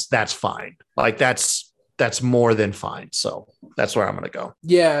titles, that's fine. Like, that's more than fine. So that's where I'm going to go.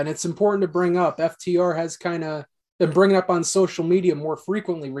 Yeah, and it's important to bring up, FTR has kind of been bringing up on social media more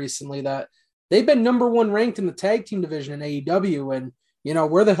frequently recently that they've been number one ranked in the tag team division in AEW, and you know,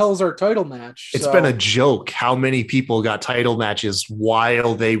 where the hell's our title match? It's been a joke how many people got title matches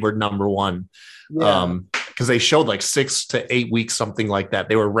while they were number one. Yeah. Because they showed like 6 to 8 weeks, something like that.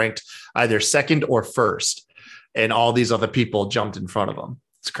 They were ranked either second or first, and all these other people jumped in front of them.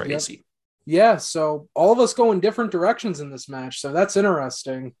 It's crazy. Yep. Yeah, so all of us go in different directions in this match, so that's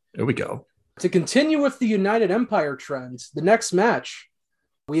interesting. There we go. To continue with the United Empire trend, the next match,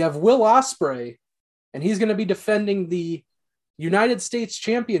 we have Will Ospreay, and he's going to be defending the United States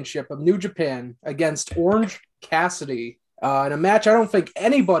Championship of New Japan against Orange Cassidy. In a match I don't think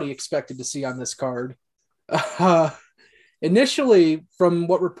anybody expected to see on this card. Initially, from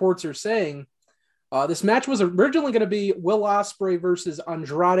what reports are saying, this match was originally going to be Will Ospreay versus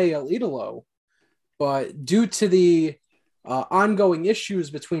Andrade El Idolo, but due to the ongoing issues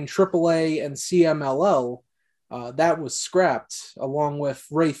between AAA and CMLL, that was scrapped, along with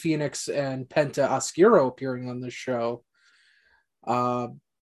Rey Fenix and Penta Oscuro appearing on this show.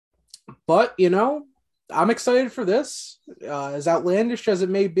 But, you know, I'm excited for this, as outlandish as it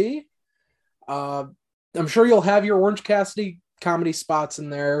may be. I'm sure you'll have your Orange Cassidy comedy spots in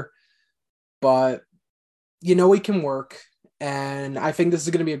there, but you know he can work, and I think this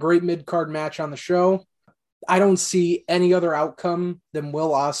is going to be a great mid-card match on the show. I don't see any other outcome than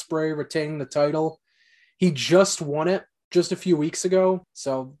Will Ospreay retaining the title. He just won it just a few weeks ago,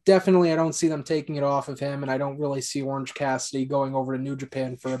 so definitely I don't see them taking it off of him, and I don't really see Orange Cassidy going over to New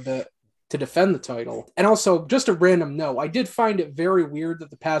Japan for a bit to defend the title. And also, just a random note, I did find it very weird that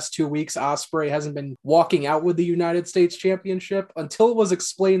the past 2 weeks Ospreay hasn't been walking out with the United States Championship until it was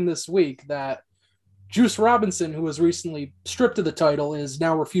explained this week that Juice Robinson, who was recently stripped of the title, is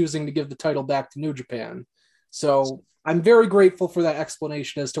now refusing to give the title back to New Japan. So I'm very grateful for that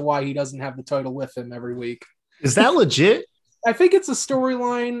explanation as to why he doesn't have the title with him every week. Is that legit? I think it's a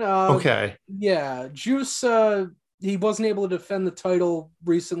storyline. Okay. Yeah, Juice... he wasn't able to defend the title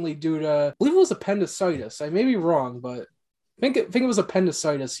recently due to, I believe it was appendicitis. I may be wrong, but I think it was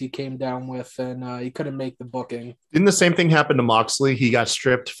appendicitis he came down with, and he couldn't make the booking. Didn't the same thing happen to Moxley? He got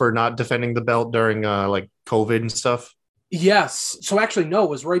stripped for not defending the belt during like COVID and stuff. Yes. So actually, no, it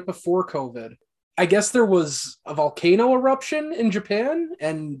was right before COVID. I guess there was a volcano eruption in Japan,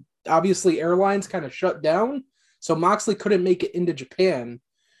 and obviously airlines kind of shut down. So Moxley couldn't make it into Japan.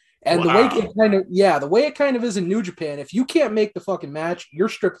 And wow. the way it kind of is in New Japan, if you can't make the fucking match, you're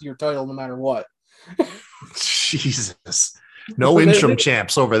stripped of your title no matter what. Jesus. No interim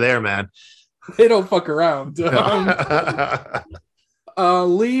champs over there, man. They don't fuck around.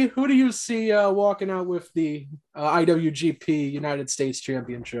 Lee, who do you see walking out with the IWGP United States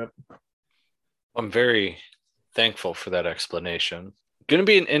Championship? I'm very thankful for that explanation. Going to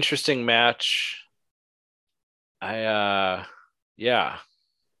be an interesting match. I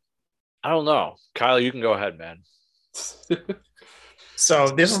don't know. Kyle, you can go ahead, man. So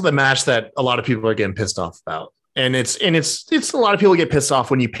this is the match that a lot of people are getting pissed off about. And it's a lot of people get pissed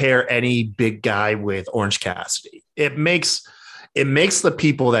off when you pair any big guy with Orange Cassidy. It makes it makes the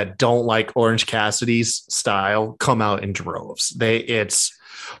people that don't like Orange Cassidy's style come out in droves.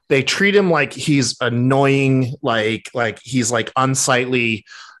 They treat him like he's annoying, like he's like unsightly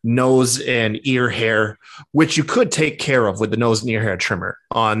nose and ear hair, which you could take care of with the nose and ear hair trimmer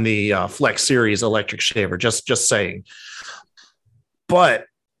on the Flex Series electric shaver. Just saying. But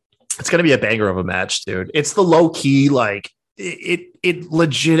it's going to be a banger of a match, dude. It's the low key, like it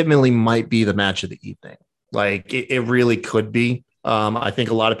legitimately might be the match of the evening. Like it really could be. I think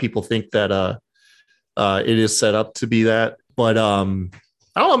a lot of people think that it is set up to be that, but I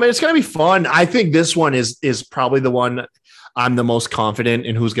don't know, man. It's going to be fun. I think this one is probably the one I'm the most confident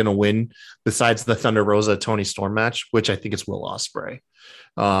in who's going to win, besides the Thunder Rosa Tony Storm match, which I think it's Will Ospreay.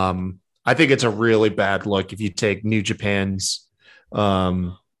 I think it's a really bad look if you take New Japan's,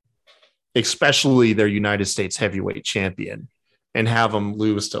 especially their United States heavyweight champion, and have them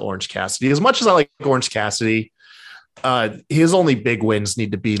lose to Orange Cassidy. As much as I like Orange Cassidy, his only big wins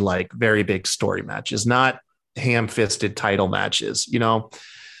need to be like very big story matches, not ham-fisted title matches, you know?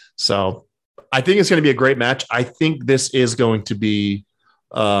 So I think it's going to be a great match. I think this is going to be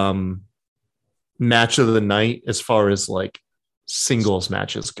match of the night as far as like singles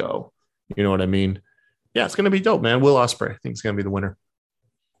matches go. You know what I mean? Yeah, it's going to be dope, man. Will Ospreay, I think, is going to be the winner.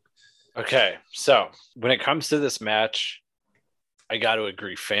 Okay, so when it comes to this match, I got to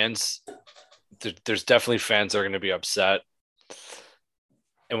agree. Fans, there's definitely fans that are going to be upset.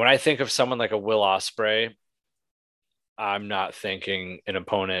 And when I think of someone like a Will Ospreay, I'm not thinking an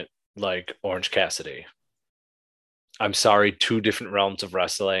opponent like Orange Cassidy. I'm sorry, two different realms of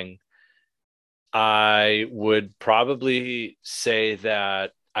wrestling. I would probably say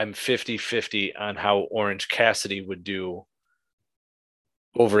that I'm 50-50 on how Orange Cassidy would do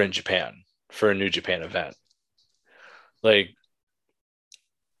over in Japan for a New Japan event. Like,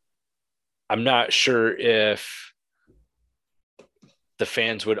 I'm not sure if the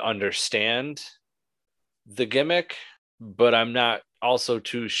fans would understand the gimmick, but I'm not also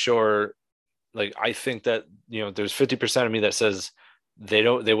too sure. Like, I think that, you know, there's 50% of me that says they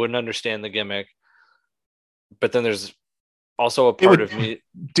wouldn't understand the gimmick, but then there's also a part of me,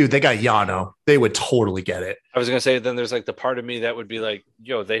 dude, they got Yano. They would totally get it. I was going to say, then there's like the part of me that would be like,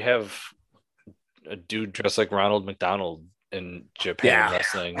 yo, they have a dude dressed like Ronald McDonald in Japan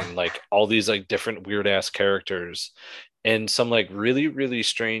wrestling, and like all these like different weird ass characters and some like really, really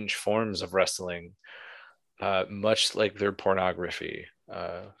strange forms of wrestling, much like their pornography.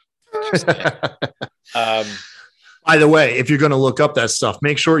 By the way, if you're going to look up that stuff,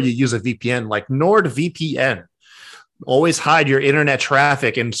 make sure you use a VPN like NordVPN. Always hide your internet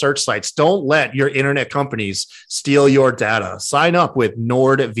traffic in search sites. Don't let your internet companies steal your data. Sign up with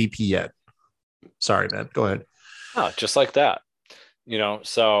NordVPN. Sorry, man. Go ahead. Oh, just like that. You know,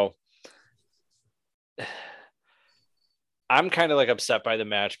 so I'm kind of like upset by the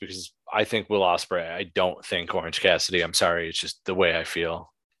match because I think Will Ospreay. I don't think Orange Cassidy. I'm sorry. It's just the way I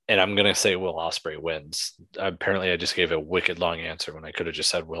feel. And I'm going to say Will Ospreay wins. Apparently, I just gave a wicked long answer when I could have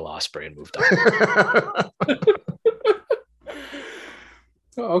just said Will Ospreay and moved on.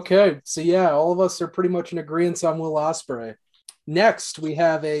 Okay, so yeah, all of us are pretty much in agreement on Will Ospreay. Next, we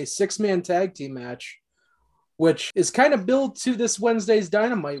have a 6-man tag team match, which is kind of billed to this Wednesday's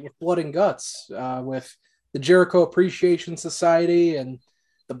Dynamite with Blood and Guts, with the Jericho Appreciation Society and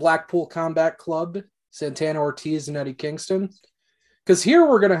the Blackpool Combat Club, Santana Ortiz and Eddie Kingston. Because here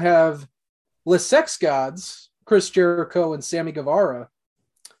we're going to have Les Sex Gods, Chris Jericho and Sammy Guevara,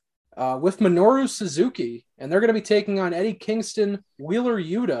 with Minoru Suzuki, and they're going to be taking on Eddie Kingston, Wheeler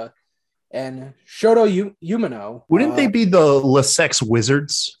Yuta, and Shoto Umino. Wouldn't they be the Les Sex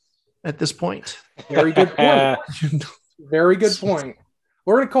Wizards at this point? Very good point. Very good point.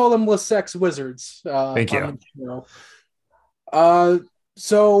 We're going to call them Les Sex Wizards. Thank you.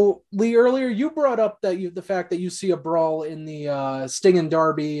 So, Lee, earlier you brought up that the fact that you see a brawl in the Sting and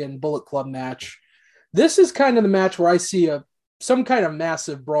Darby and Bullet Club match. This is kind of the match where I see some kind of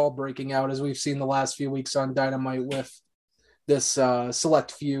massive brawl breaking out, as we've seen the last few weeks on Dynamite with this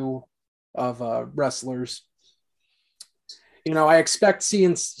select few of wrestlers. You know, I expect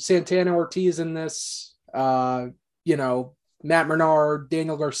seeing Santana Ortiz in this, you know, Matt Menard,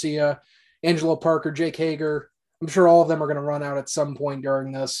 Daniel Garcia, Angelo Parker, Jake Hager. I'm sure all of them are going to run out at some point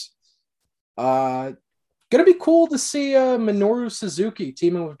during this. Going to be cool to see Minoru Suzuki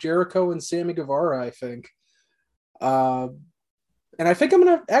teaming with Jericho and Sammy Guevara, I think. And I think I'm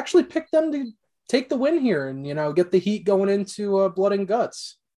going to actually pick them to take the win here and, you know, get the heat going into Blood and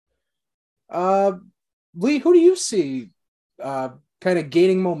Guts. Lee, who do you see kind of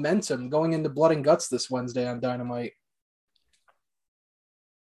gaining momentum going into Blood and Guts this Wednesday on Dynamite?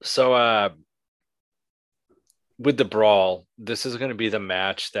 So with the brawl, this is going to be the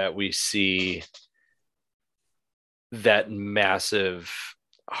match that we see that massive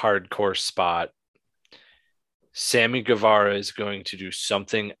hardcore spot. Sammy Guevara is going to do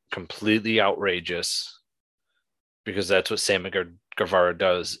something completely outrageous because that's what Sammy Guevara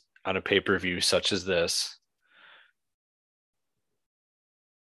does on a pay-per-view such as this.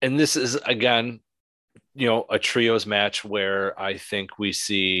 And this is, again, a trios match where I think we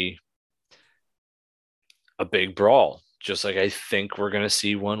see a big brawl, just like I think we're going to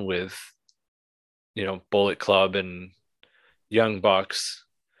see one with, Bullet Club and Young Bucks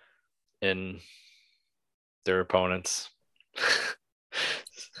and their opponents.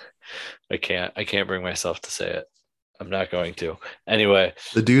 I can't bring myself to say it. I'm not going to. Anyway,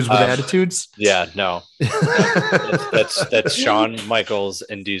 the dudes with attitudes. Yeah, no, that's Shawn Michaels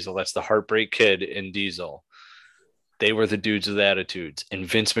and Diesel. That's the Heartbreak Kid and Diesel. They were the dudes with attitudes, and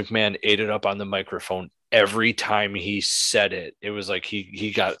Vince McMahon ate it up on the microphone every time he said it. It was like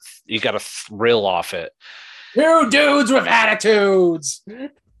he got a thrill off it. Two dudes with attitudes.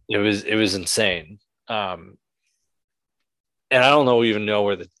 It was insane. And I don't even know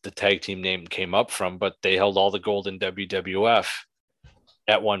where the tag team name came up from, but they held all the gold in WWF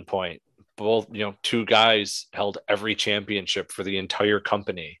at one point. Both, two guys held every championship for the entire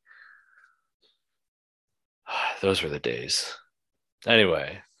company. Those were the days.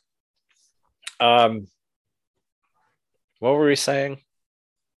 Anyway, what were we saying?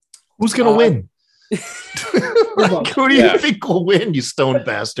 Who's gonna win? Who do you think will win, you stone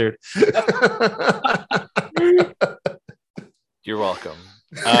bastard? You're welcome.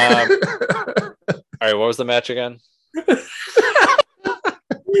 All right, what was the match again?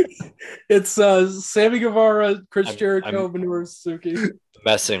 It's Sammy Guevara, Chris Jericho, Minoru Suzuki. I'm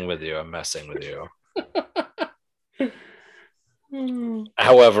messing with you.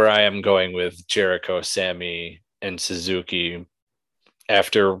 However, I am going with Jericho, Sammy, and Suzuki.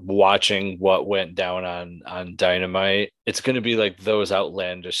 After watching what went down on Dynamite, it's going to be like those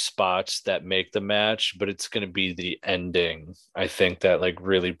outlandish spots that make the match, but it's going to be the ending, I think, that like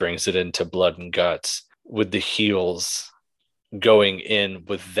really brings it into blood and guts, with the heels going in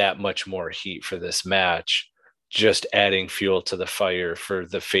with that much more heat for this match, just adding fuel to the fire for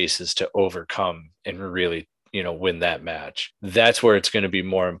the faces to overcome and really, win that match. That's where it's going to be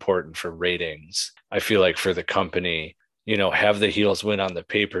more important for ratings. I feel like for the company, have the heels win on the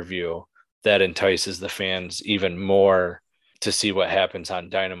pay-per-view. That entices the fans even more to see what happens on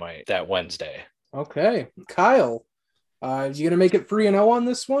Dynamite that Wednesday. Okay. Kyle, is you going to make it 3-0 on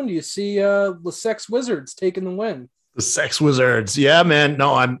this one? Do you see the Sex Wizards taking the win? The Sex Wizards. Yeah, man.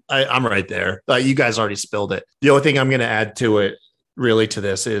 No, I'm right there. You guys already spilled it. The only thing I'm going to add to it, really, to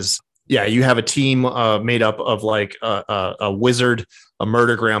this is, yeah, you have a team made up of like a wizard, a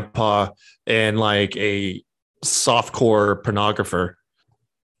murder grandpa, and like a softcore pornographer,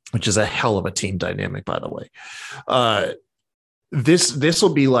 which is a hell of a team dynamic, by the way. This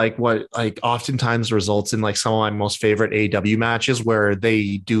will be like what like oftentimes results in like some of my most favorite AEW matches, where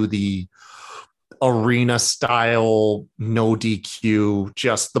they do the arena style, no DQ,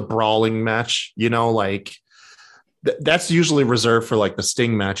 just the brawling match, like that's usually reserved for like the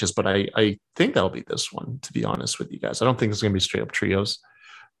Sting matches, but I think that'll be this one, to be honest with you guys. I don't think it's going to be straight up trios,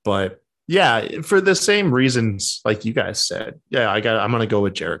 but yeah, for the same reasons like you guys said. Yeah, I'm going to go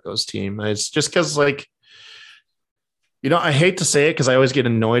with Jericho's team. It's just because like, I hate to say it because I always get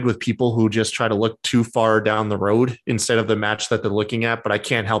annoyed with people who just try to look too far down the road instead of the match that they're looking at, but I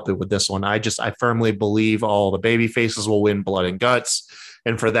can't help it with this one. I firmly believe all the baby faces will win blood and guts.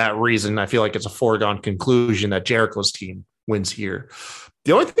 And for that reason, I feel like it's a foregone conclusion that Jericho's team wins here.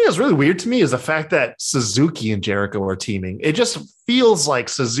 The only thing that's really weird to me is the fact that Suzuki and Jericho are teaming. It just feels like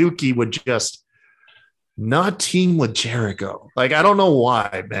Suzuki would just not team with Jericho. Like, I don't know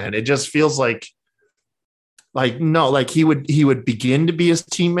why, man. It just feels like no, like he would begin to be his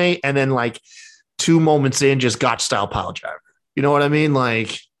teammate and then like 2 moments in just got style pile driver. You know what I mean?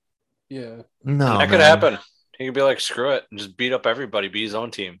 Like, yeah, no, that could happen. He could be like, screw it, and just beat up everybody, be his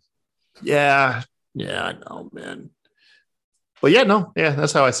own team. Yeah, I know, man. But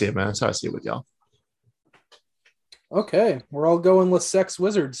that's how I see it, man. That's how I see it with y'all. Okay, we're all going with Sex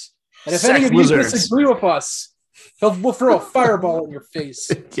Wizards. And if any of you disagree with us, we'll throw a fireball in your face.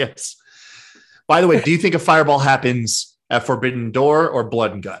 Yes. By the way, do you think a fireball happens at Forbidden Door or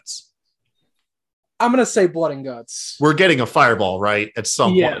Blood and Guts? I'm going to say Blood and Guts. We're getting a fireball, right? At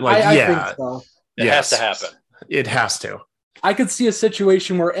some point. I think so. It has to happen. It has to. I could see a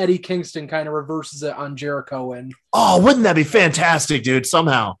situation where Eddie Kingston kind of reverses it on Jericho. And wouldn't that be fantastic, dude?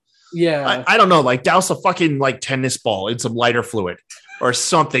 Somehow. Yeah. I don't know, like douse a fucking like tennis ball in some lighter fluid or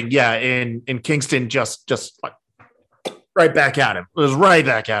something. Yeah. And Kingston just like right back at him. It was right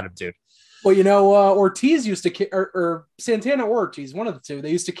back at him, dude. Well, Ortiz used to, or Santana or Ortiz, one of the two,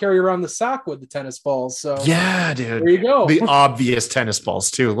 they used to carry around the sock with the tennis balls. So yeah, dude. There you go. The obvious tennis balls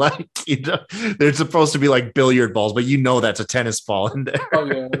too. Like they're supposed to be like billiard balls, but that's a tennis ball in there. Oh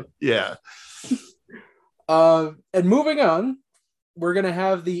yeah. Yeah. And moving on, we're gonna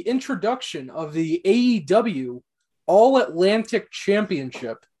have the introduction of the AEW All Atlantic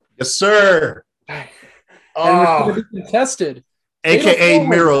Championship. Yes, sir. And it's gonna be contested, AKA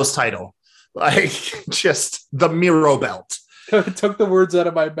Miro's title. Like just the Miro belt. Took the words out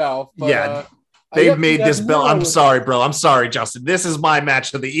of my mouth. But, yeah. They've made this belt. I'm sorry, bro. I'm sorry, Justin. This is my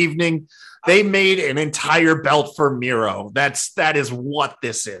match of the evening. They made an entire belt for Miro. That is what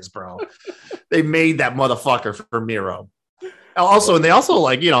this is, bro. They made that motherfucker for Miro. Also, and they also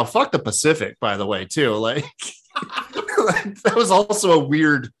fuck the Pacific, by the way, too. Like that was also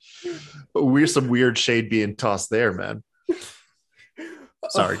some weird shade being tossed there, man.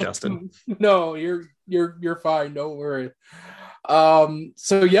 Sorry, Justin. No, you're fine. Don't worry.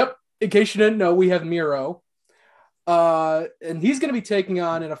 So yep, in case you didn't know, we have Miro. And he's going to be taking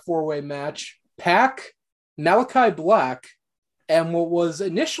on in a 4-way match Pac, Malachi Black, and what was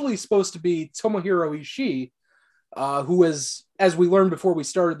initially supposed to be Tomohiro Ishii, who has, as we learned before we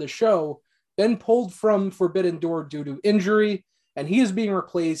started the show, been pulled from Forbidden Door due to injury, and he is being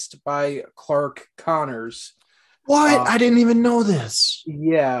replaced by Clark Connors. What? I didn't even know this.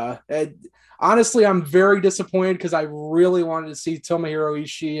 Yeah. Honestly, I'm very disappointed because I really wanted to see Tomohiro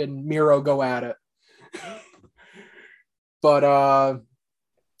Ishii and Miro go at it. But,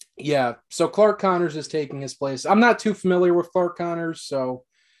 yeah. So Clark Connors is taking his place. I'm not too familiar with Clark Connors, so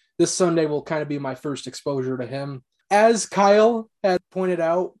this Sunday will kind of be my first exposure to him. As Kyle had pointed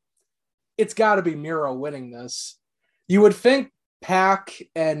out, it's got to be Miro winning this. You would think Pac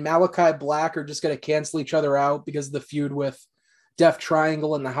and Malachi Black are just going to cancel each other out because of the feud with Death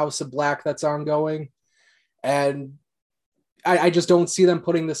Triangle and the House of Black that's ongoing. And I just don't see them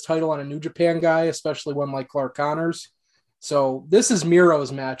putting this title on a New Japan guy, especially one like Clark Connors. So this is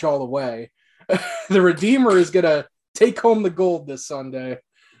Miro's match all the way. The Redeemer is going to take home the gold this Sunday.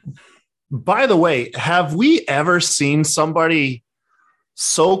 By the way, have we ever seen somebody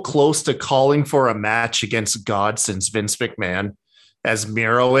so close to calling for a match against God since Vince McMahon as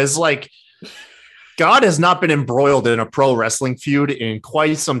Miro is? Like, God has not been embroiled in a pro wrestling feud in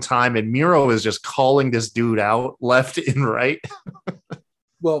quite some time, and Miro is just calling this dude out left and right.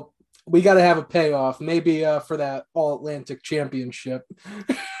 Well, we got to have a payoff, maybe for that All Atlantic Championship.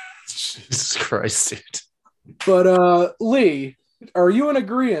 Jesus Christ, dude. But Lee, are you in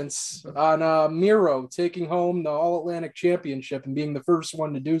agreement on Miro taking home the All Atlantic Championship and being the first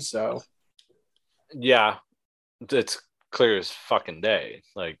one to do so? Yeah, it's clear as fucking day.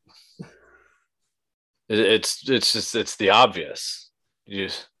 Like, it's the obvious.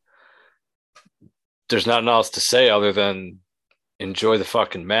 There's nothing else to say other than enjoy the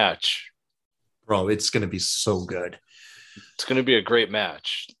fucking match. Bro, it's going to be so good. It's going to be a great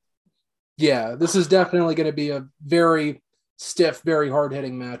match. Yeah, this is definitely going to be a very stiff, very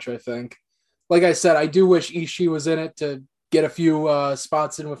hard-hitting match, I think. Like I said, I do wish Ishii was in it to get a few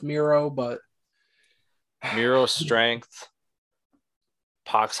spots in with Miro, but... Miro's strength,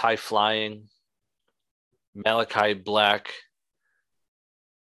 Pac's high flying, Malachi Black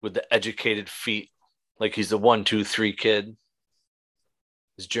with the educated feet, like he's the 1, 2, 3 kid.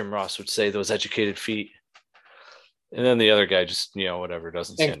 As Jim Ross would say, those educated feet. And then the other guy just, whatever,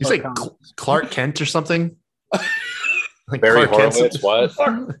 doesn't stand. He's like Clark Kent or something. Like Barry Clark Horowitz, what?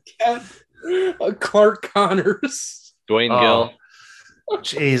 Clark Connors. Dwayne Gill.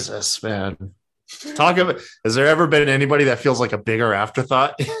 Jesus, man. Talk about, has there ever been anybody that feels like a bigger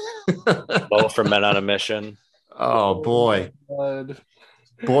afterthought? Both for Men on a Mission. Oh, boy. God.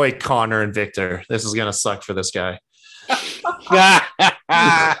 Boy, Connor and Victor. This is going to suck for this guy.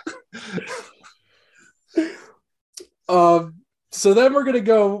 So then we're going to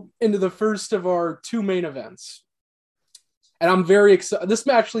go into the first of our 2 main events. And I'm very excited. This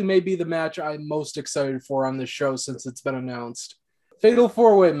actually may be the match I'm most excited for on this show since it's been announced. Fatal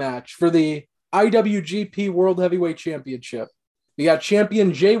 4-way match for the IWGP World Heavyweight Championship. We got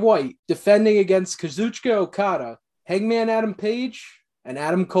champion Jay White defending against Kazuchika Okada, Hangman Adam Page, and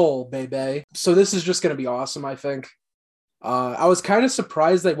Adam Cole, baby. So this is just going to be awesome, I think. I was kind of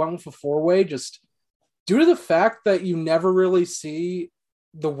surprised they went with a 4-way just due to the fact that you never really see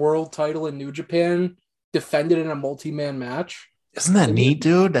the world title in New Japan defended in a multi-man match. Isn't that neat,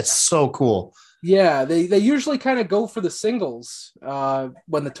 dude? That's so cool. Yeah, they usually kind of go for the singles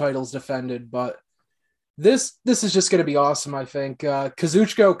when the title's defended, but this is just going to be awesome, I think.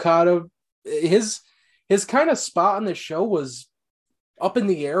 Kazuchika Okada, his his kind of spot on the show was up in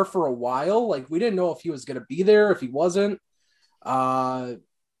the air for a while. Like, we didn't know if he was going to be there, if he wasn't. But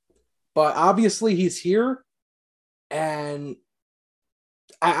obviously he's here, and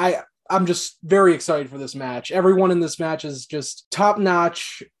I'm just very excited for this match. Everyone in this match is just top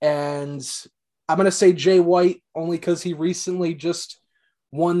notch, and I'm going to say Jay White only because he recently just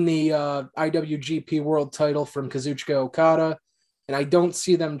won the IWGP World title from Kazuchika Okada, and I don't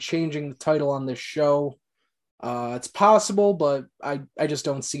see them changing the title on this show. It's possible, but I just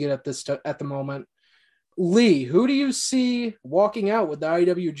don't see it at the moment. Lee, who do you see walking out with the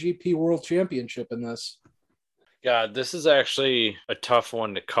IWGP World Championship in this? God, this is actually a tough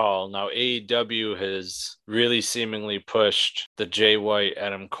one to call. Now, AEW has really seemingly pushed the Jay White,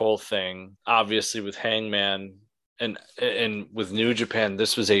 Adam Cole thing, obviously with Hangman and with New Japan.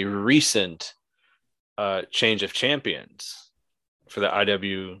 This was a recent change of champions for the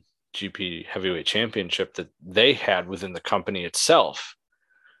IWGP Heavyweight Championship that they had within the company itself.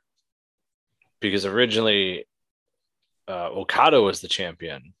 Because originally Okada was the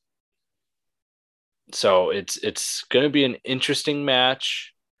champion. So it's going to be an interesting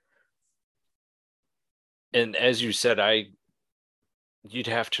match. And as you said, you'd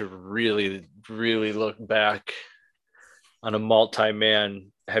have to really, really look back on a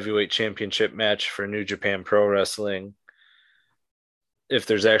multi-man heavyweight championship match for New Japan Pro Wrestling. If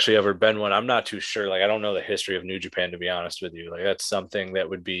there's actually ever been one, I'm not too sure. Like, I don't know the history of New Japan, to be honest with you. Like, that's something that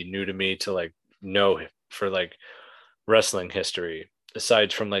would be new to me to like know for like wrestling history,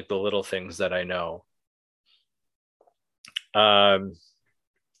 aside from like the little things that I know. I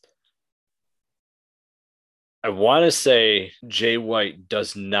want to say Jay White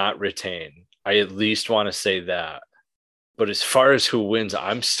does not retain. I at least want to say that. But as far as who wins,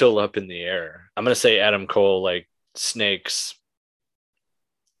 I'm still up in the air. I'm going to say Adam Cole, like, snakes.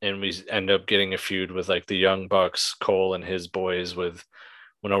 And we end up getting a feud with like the Young Bucks, Cole and his boys, with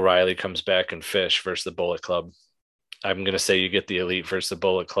when O'Reilly comes back, and Fish versus the Bullet Club. I'm going to say you get the Elite versus the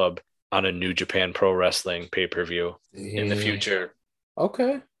Bullet Club on a New Japan Pro Wrestling pay-per-view in the future.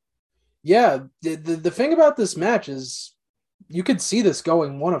 Okay. Yeah, the thing about this match is you could see this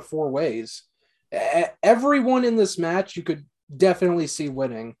going one of four ways. Everyone in this match you could definitely see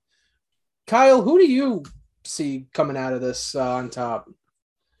winning. Kyle, who do you see coming out of this on top?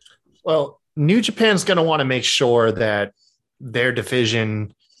 Well, New Japan's going to want to make sure that their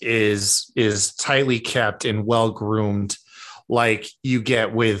division is tightly kept and well groomed, like you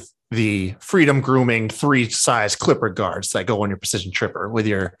get with the Freedom Grooming 3-size clipper guards that go on your Precision Tripper with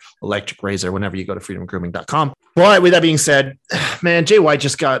your electric razor whenever you go to freedomgrooming.com. But with that being said, man, Jay White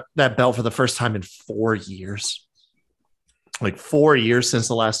just got that belt for the first time in 4 years. Like 4 years since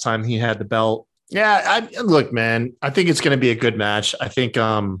the last time he had the belt. Yeah, look, man, I think it's going to be a good match. I think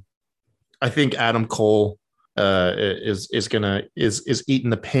Adam Cole is eating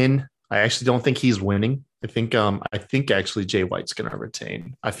the pin. I actually don't think he's winning. I think actually Jay White's going to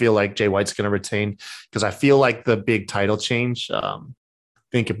retain. I feel like Jay White's going to retain because I feel like the big title change. I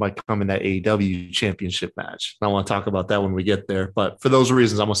think it might come in that AEW championship match. I want to talk about that when we get there. But for those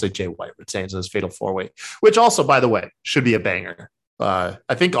reasons, I'm going to say Jay White retains in his Fatal 4-Way, which also, by the way, should be a banger. I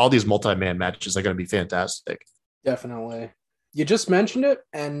think all these multi-man matches are going to be fantastic. Definitely. You just mentioned it,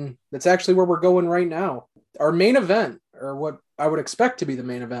 and that's actually where we're going right now. Our main event, or what I would expect to be the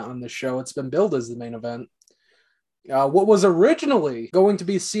main event on this show. It's been billed as the main event. What was originally going to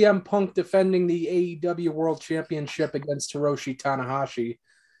be CM Punk defending the AEW World Championship against Hiroshi Tanahashi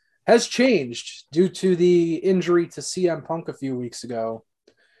has changed due to the injury to CM Punk a few weeks ago.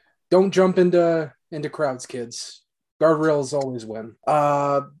 Don't jump into crowds, kids. Guardrails always win.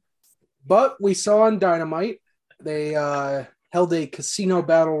 But we saw on Dynamite, they held a casino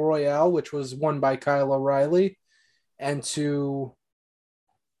battle royale, which was won by Kyle O'Reilly. And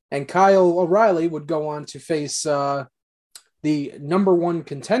Kyle O'Reilly would go on to face the number one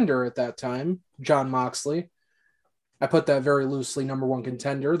contender at that time, Jon Moxley. I put that very loosely, number one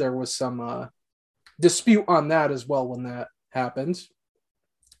contender. There was some dispute on that as well when that happened.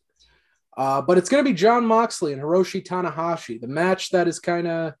 But it's going to be Jon Moxley and Hiroshi Tanahashi, the match that is kind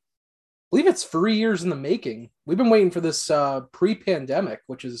of, I believe it's 3 years in the making. We've been waiting for this pre-pandemic,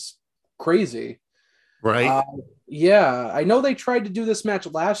 which is crazy. Right. Yeah, I know they tried to do this match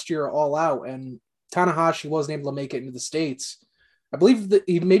last year all out, and Tanahashi wasn't able to make it into the States. I believe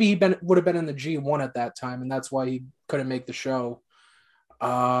that would have been in the G1 at that time, and that's why he couldn't make the show.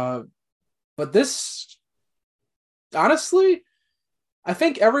 But this, honestly, I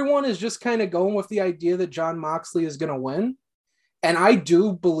think everyone is just kind of going with the idea that Jon Moxley is going to win. And I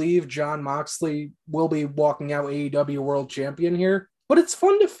do believe Jon Moxley will be walking out AEW World Champion here. But it's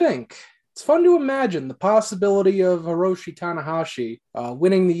fun to think It's fun to imagine the possibility of Hiroshi Tanahashi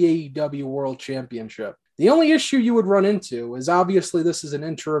winning the AEW World Championship. The only issue you would run into is obviously this is an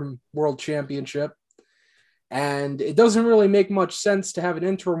interim World Championship, and it doesn't really make much sense to have an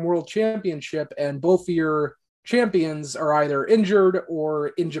interim World Championship and both of your champions are either injured or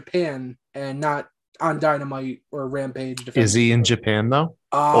in Japan and not on Dynamite or Rampage. Is he in Japan though?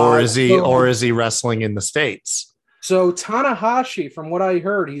 Or is he wrestling in the States? So Tanahashi, from what I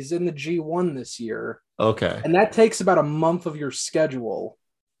heard, he's in the G1 this year. Okay. And that takes about a month of your schedule.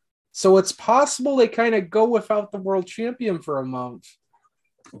 So it's possible they kind of go without the world champion for a month.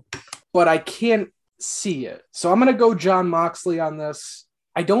 But I can't see it. So I'm going to go Jon Moxley on this.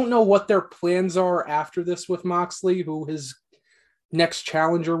 I don't know what their plans are after this with Moxley, who his next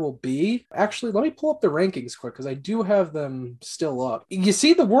challenger will be. Actually, let me pull up the rankings quick because I do have them still up. You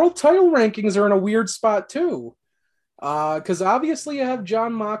see, the world title rankings are in a weird spot too. Because obviously you have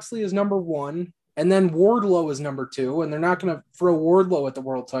Jon Moxley as number 1, and then Wardlow is number 2, and they're not going to throw Wardlow at the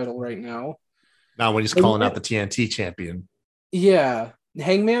world title right now. Not when he's calling out the TNT champion. Yeah.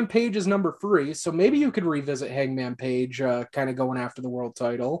 Hangman Page is number 3, so maybe you could revisit Hangman Page kind of going after the world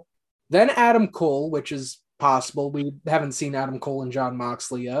title. Then Adam Cole, which is possible. We haven't seen Adam Cole and Jon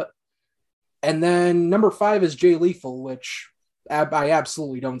Moxley yet. And then number 5 is Jay Lethal, which I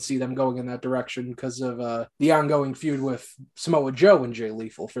absolutely don't see them going in that direction because of the ongoing feud with Samoa Joe and Jay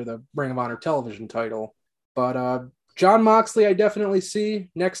Lethal for the Ring of Honor television title. But Jon Moxley, I definitely see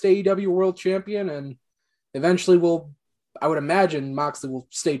next AEW World Champion, and eventually I would imagine Moxley will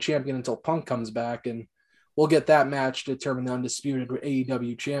stay champion until Punk comes back, and we'll get that match to determine the undisputed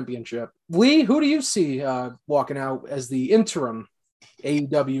AEW championship. Lee, who do you see walking out as the interim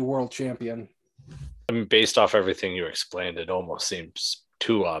AEW World Champion? I mean, based off everything you explained, it almost seems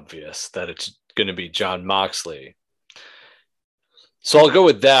too obvious that it's going to be Jon Moxley. So I'll go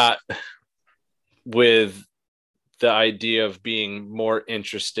with that, with the idea of being more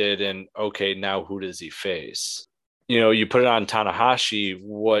interested in, okay, now who does he face? You put it on Tanahashi,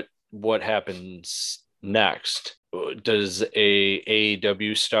 what happens next? Does a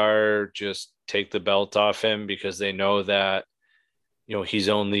AEW star just take the belt off him because they know that he's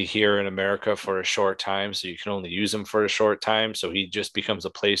only here in America for a short time, so you can only use him for a short time, so he just becomes a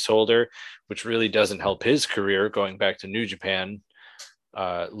placeholder, which really doesn't help his career going back to New Japan,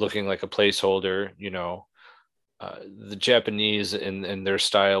 looking like a placeholder. The Japanese and their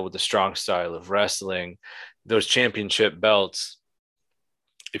style, with the strong style of wrestling, those championship belts,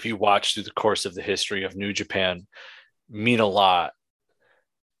 if you watch through the course of the history of New Japan, mean a lot.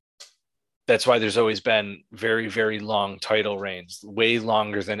 That's why there's always been very, very long title reigns, way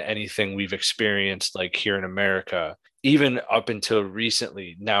longer than anything we've experienced like here in America, even up until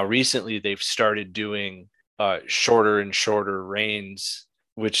recently. Now, recently, they've started doing shorter and shorter reigns,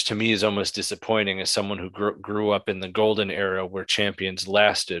 which to me is almost disappointing as someone who grew up in the golden era where champions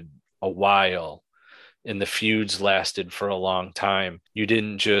lasted a while and the feuds lasted for a long time. You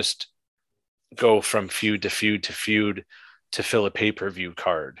didn't just go from feud to feud to feud to fill a pay-per-view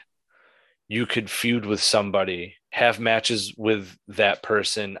card. You could feud with somebody, have matches with that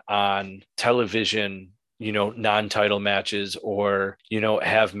person on television, non-title matches, or,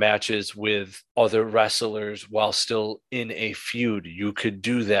 have matches with other wrestlers while still in a feud. You could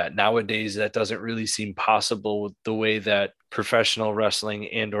do that. Nowadays, that doesn't really seem possible with the way that professional wrestling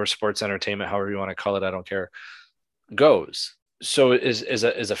and or sports entertainment, however you want to call it, I don't care, goes. So as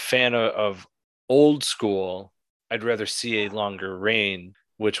a fan of old school, I'd rather see a longer reign,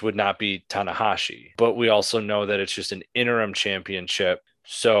 which would not be Tanahashi. But we also know that it's just an interim championship.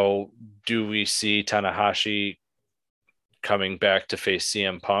 So do we see Tanahashi coming back to face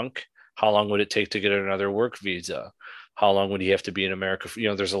CM Punk? How long would it take to get another work visa? How long would he have to be in America?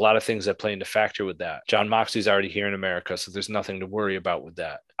 There's a lot of things that play into factor with that. Jon Moxley's already here in America, so there's nothing to worry about with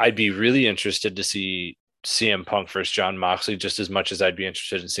that. I'd be really interested to see CM Punk versus Jon Moxley just as much as I'd be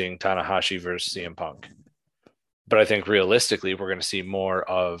interested in seeing Tanahashi versus CM Punk. But I think realistically, we're going to see more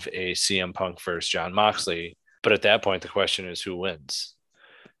of a CM Punk versus Jon Moxley. But at that point, the question is who wins?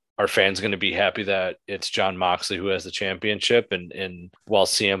 Are fans going to be happy that it's Jon Moxley who has the championship? And while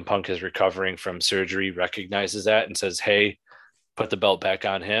CM Punk is recovering from surgery, recognizes that and says, hey, put the belt back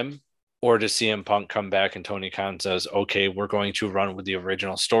on him? Or does CM Punk come back and Tony Khan says, okay, we're going to run with the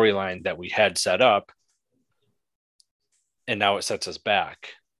original storyline that we had set up, and now it sets us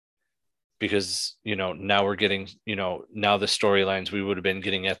back? Because, now we're getting, now the storylines we would have been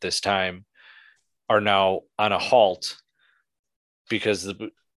getting at this time are now on a halt because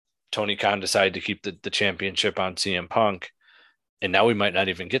Tony Khan decided to keep the championship on CM Punk. And now we might not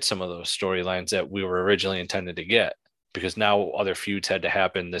even get some of those storylines that we were originally intended to get, because now other feuds had to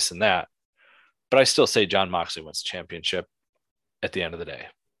happen, this and that. But I still say John Moxley wins the championship at the end of the day.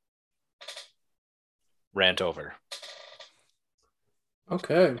 Rant over.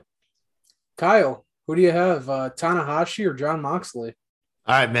 Okay. Kyle, who do you have? Tanahashi or John Moxley?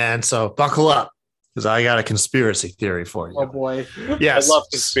 All right, man. So buckle up because I got a conspiracy theory for you. Oh, boy. Yes. I love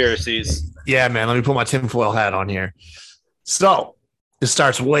conspiracies. Yeah, man. Let me put my tinfoil hat on here. So it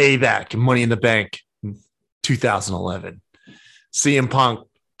starts way back in Money in the Bank, 2011. CM Punk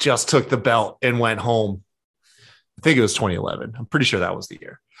just took the belt and went home. I think it was 2011. I'm pretty sure that was the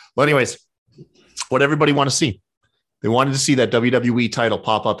year. But anyways, what everybody want to see. They wanted to see that WWE title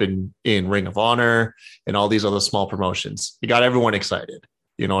pop up in Ring of Honor and all these other small promotions. It got everyone excited.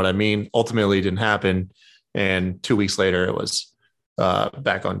 You know what I mean? Ultimately, it didn't happen. And 2 weeks later, it was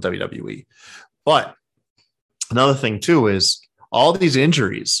back on WWE. But another thing, too, is all these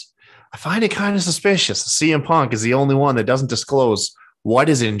injuries. I find it kind of suspicious. CM Punk is the only one that doesn't disclose what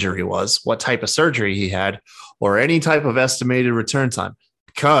his injury was, what type of surgery he had, or any type of estimated return time,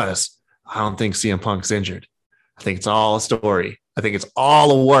 because I don't think CM Punk's injured. I think it's all a story. I think it's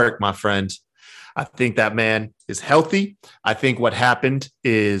all a work, my friend. I think that man is healthy. I think what happened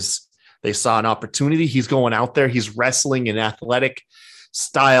is they saw an opportunity. He's going out there. He's wrestling an athletic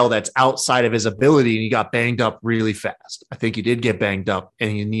style that's outside of his ability, and he got banged up really fast. I think he did get banged up, and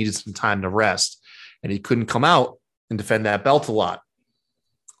he needed some time to rest, and he couldn't come out and defend that belt a lot.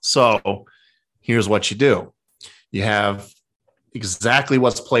 So here's what you do. You have exactly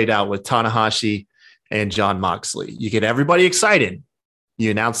what's played out with Tanahashi and John Moxley. You get everybody excited. You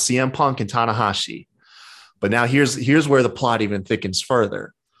announce CM Punk and Tanahashi. But now here's where the plot even thickens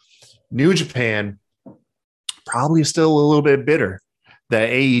further. New Japan probably is still a little bit bitter that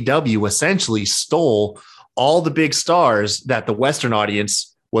AEW essentially stole all the big stars that the Western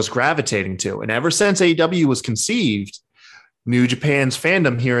audience was gravitating to. And ever since AEW was conceived, New Japan's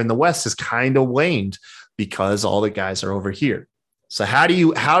fandom here in the West has kind of waned because all the guys are over here. So how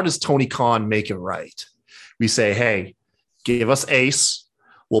does Tony Khan make it right? We say, hey, give us Ace.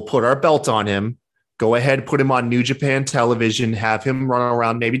 We'll put our belt on him. Go ahead, put him on New Japan television, have him run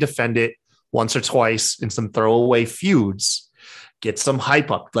around, maybe defend it once or twice in some throwaway feuds. Get some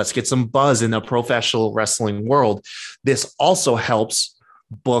hype up. Let's get some buzz in the professional wrestling world. This also helps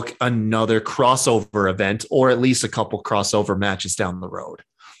book another crossover event, or at least a couple crossover matches down the road.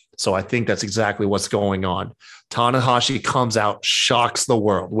 So I think that's exactly what's going on. Tanahashi comes out, shocks the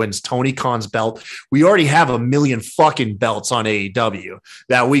world, wins Tony Khan's belt. We already have a million fucking belts on AEW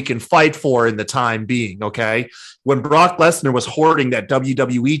that we can fight for in the time being, okay? When Brock Lesnar was hoarding that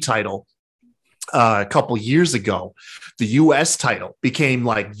WWE title a couple years ago, the US title became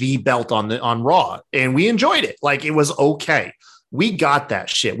like the belt on Raw, and we enjoyed it. Like, it was okay. We got that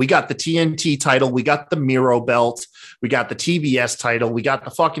shit. We got the TNT title. We got the Miro belt. We got the TBS title. We got the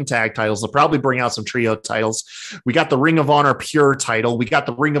fucking tag titles. They'll probably bring out some trio titles. We got the Ring of Honor Pure title. We got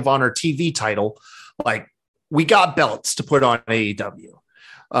the Ring of Honor TV title. Like, we got belts to put on AEW.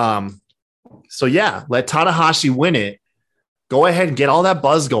 So yeah, let Tanahashi win it. Go ahead and get all that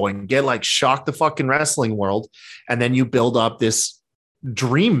buzz going. Get like shock the fucking wrestling world. And then you build up this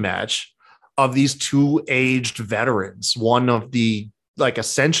dream match of these two aged veterans, one of the, like,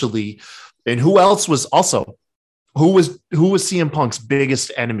 essentially, and who was CM Punk's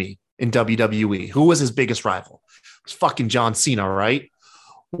biggest enemy in WWE? Who was his biggest rival? It was fucking John Cena, right?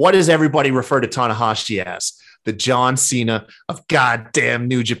 What does everybody refer to Tanahashi as? The John Cena of goddamn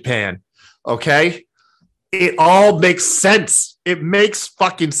New Japan. Okay? It all makes sense. It makes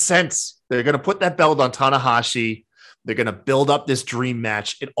fucking sense. They're going to put that belt on Tanahashi. They're going to build up this dream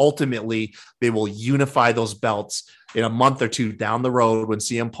match, and ultimately they will unify those belts in a month or two down the road when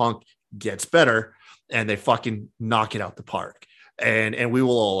CM Punk gets better and they fucking knock it out the park. And we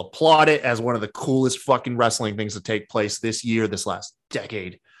will all applaud it as one of the coolest fucking wrestling things to take place this year, this last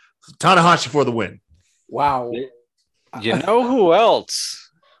decade. Tanahashi for the win. Wow. You know who else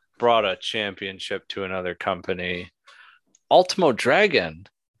brought a championship to another company? Ultimo Dragon.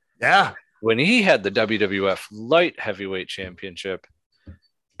 Yeah. When he had the WWF Light Heavyweight Championship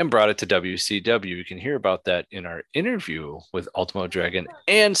and brought it to WCW. You can hear about that in our interview with Ultimo Dragon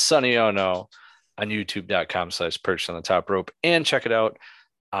and Sonny Ono on youtube.com/Perched on the Top Rope, and check it out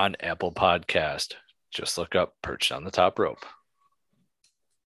on Apple Podcast. Just look up Perched on the Top Rope.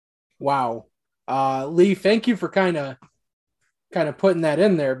 Wow. Lee, thank you for kind of putting that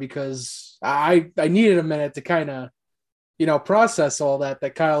in there, because I needed a minute to kind of, process all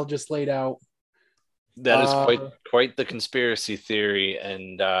that Kyle just laid out. That is quite the conspiracy theory,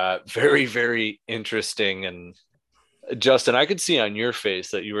 and very, very interesting. And Justin, I could see on your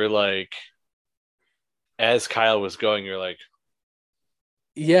face that you were like, as Kyle was going, you're like,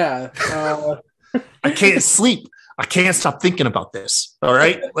 yeah. I can't sleep. I can't stop thinking about this. All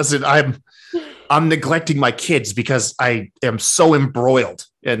right. Listen, I'm neglecting my kids because I am so embroiled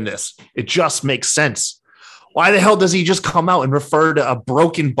in this. It just makes sense. Why the hell does he just come out and refer to a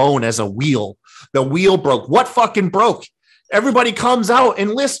broken bone as a wheel? The wheel broke. What fucking broke? Everybody comes out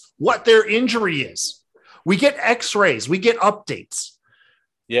and lists what their injury is. We get x-rays. We get updates.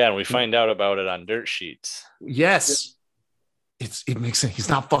 Yeah, and we find out about it on dirt sheets. Yes. It makes sense. He's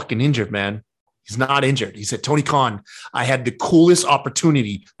not fucking injured, man. He's not injured. He said, Tony Khan, I had the coolest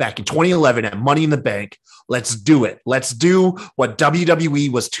opportunity back in 2011 at Money in the Bank. Let's do it. Let's do what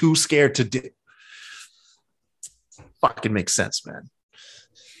WWE was too scared to do. Fucking makes sense, man.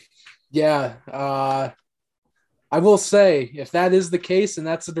 Yeah. I will say, if that is the case and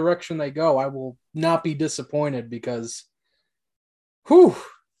that's the direction they go, I will not be disappointed because, whew,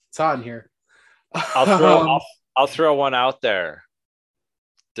 it's hot in here. I'll throw one out there.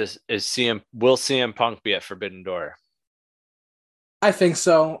 Will CM Punk be at Forbidden Door? I think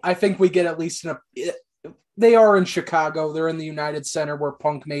so. I think we get at least they are in Chicago. They're in the United Center where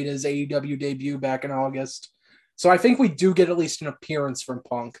Punk made his AEW debut back in August. So I think we do get at least an appearance from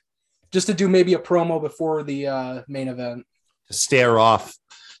Punk, just to do maybe a promo before the main event. To stare off,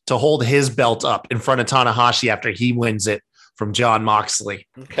 to hold his belt up in front of Tanahashi after he wins it from Jon Moxley.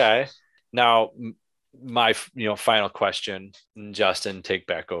 Okay. Now, my final question, Justin, take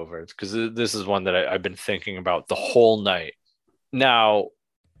back over, because this is one that I've been thinking about the whole night. Now,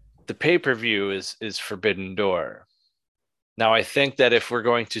 the pay-per-view is Forbidden Door. Now, I think that if we're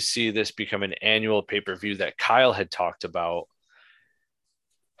going to see this become an annual pay-per-view that Kyle had talked about,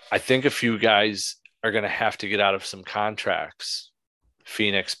 I think a few guys are going to have to get out of some contracts.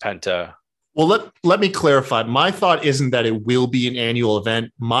 Phoenix, Penta. Well, let me clarify. My thought isn't that it will be an annual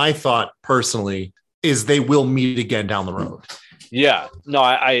event. My thought personally is they will meet again down the road. Yeah, no,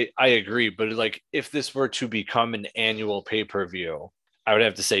 I agree. But like, if this were to become an annual pay-per-view, I would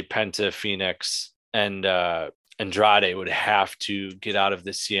have to say Penta, Phoenix, and Andrade would have to get out of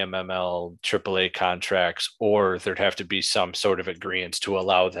the CMLL AAA contracts, or there'd have to be some sort of agreement to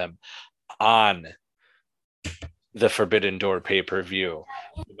allow them on the Forbidden Door pay-per-view.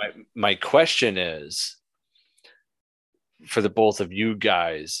 My question is, for the both of you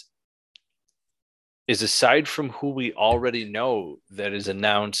guys, is aside from who we already know that is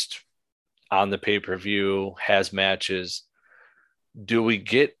announced on the pay-per-view, has matches, do we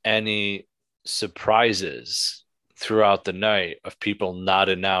get any surprises throughout the night of people not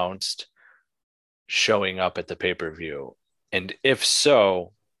announced showing up at the pay-per-view? And if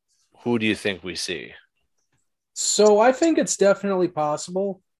so, who do you think we see? So I think it's definitely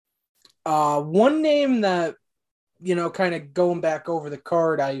possible. One name that, kind of going back over the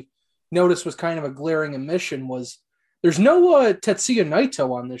card, I noticed was kind of a glaring omission was there's no Tetsuya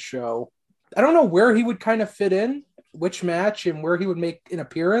Naito on this show. I don't know where he would kind of fit in, which match and where he would make an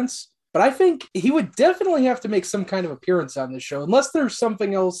appearance, but I think he would definitely have to make some kind of appearance on this show, unless there's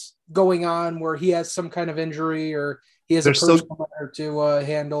something else going on where he has some kind of injury or he has a personal matter to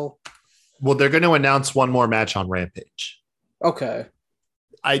handle. Well, they're going to announce one more match on Rampage. Okay.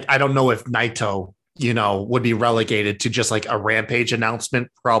 I don't know if Naito, would be relegated to just like a Rampage announcement.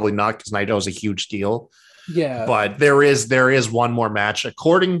 Probably not, because Naito is a huge deal. Yeah. But there is one more match.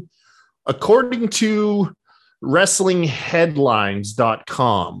 According to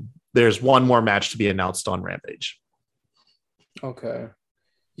WrestlingHeadlines.com, there's one more match to be announced on Rampage. Okay.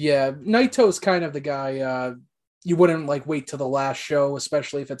 Yeah, Naito's kind of the guy you wouldn't like wait till the last show,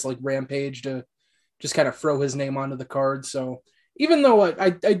 especially if it's like Rampage, to just kind of throw his name onto the card. So even though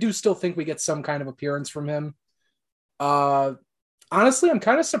I do still think we get some kind of appearance from him, honestly, I'm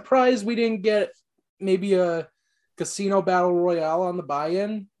kind of surprised we didn't get maybe a Casino Battle Royale on the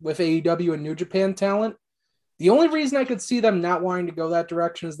buy-in with AEW and New Japan talent. The only reason I could see them not wanting to go that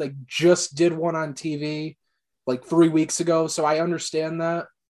direction is they just did one on TV like 3 weeks ago, so I understand that.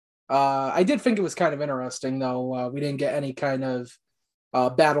 I did think it was kind of interesting, though. We didn't get any kind of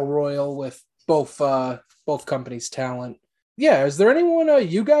battle royal with both companies' talent. Yeah, is there anyone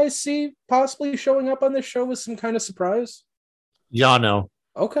you guys see possibly showing up on this show with some kind of surprise? Yano.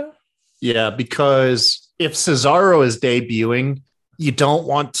 Okay. Yeah, because if Cesaro is debuting, you don't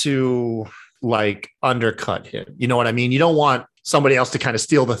want to like undercut him. You know what I mean? You don't want somebody else to kind of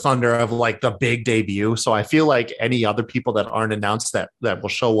steal the thunder of like the big debut. So I feel like any other people that aren't announced that will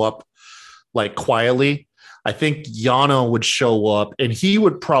show up like quietly, I think Yano would show up, and he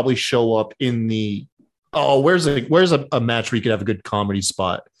would probably show up in the where's a match where you could have a good comedy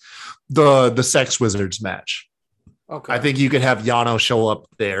spot? The Sex Wizards match. Okay. I think you could have Yano show up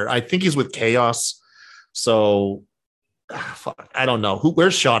there. I think he's with Chaos. So fuck, I don't know.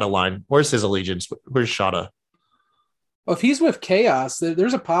 Where's Shada line? Where's his allegiance? Where's Shada? Well, if he's with Chaos,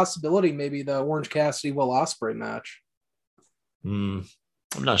 there's a possibility maybe the Orange Cassidy Will Ospreay match. I'm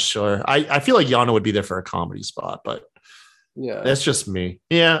not sure. I feel like Yano would be there for a comedy spot, but yeah, that's just me.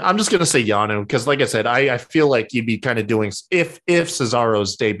 Yeah, I'm just gonna say Yano because, like I said, I feel like you'd be kind of doing if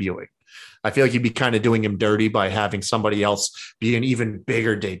Cesaro's debuting. I feel like you'd be kind of doing him dirty by having somebody else be an even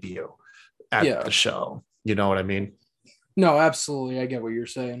bigger debut at the show. You know what I mean? No, absolutely. I get what you're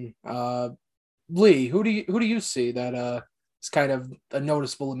saying. Lee, who do you see that is kind of a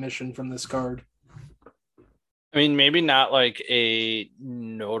noticeable omission from this card? I mean, maybe not like a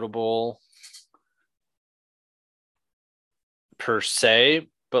notable per se,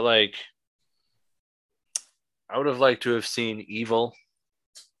 but like I would have liked to have seen Evil.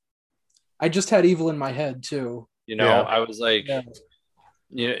 I just had Evil in my head too. You know, I was like,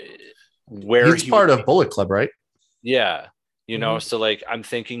 you know, where he's part of Bullet Club, right? Yeah. You know, so like I'm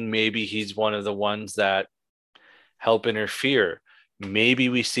thinking maybe he's one of the ones that help interfere. Maybe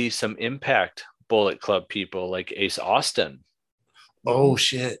we see some Impact Bullet Club people like Ace Austin. Oh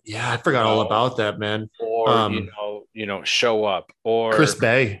shit. Yeah, I forgot all about that, man. Or you know, show up. Or Chris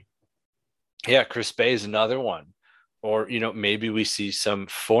Bay. Yeah, Chris Bay is another one. Or, you know, maybe we see some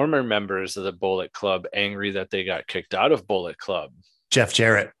former members of the Bullet Club angry that they got kicked out of Bullet Club. Jeff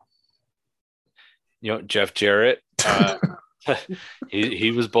Jarrett. You know, Jeff Jarrett. He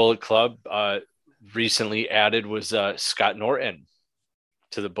was Bullet Club. Recently added was Scott Norton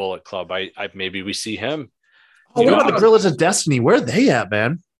to the Bullet Club. I maybe we see him. Oh, what about the Gorillas of Destiny? Where are they at,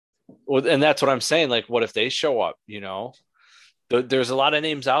 man? Well, and that's what I'm saying. Like, what if they show up? You know, there's a lot of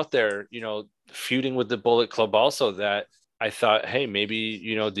names out there, you know, feuding with the Bullet Club also that I thought, hey, maybe,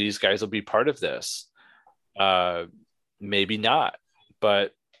 you know, these guys will be part of this. Maybe not,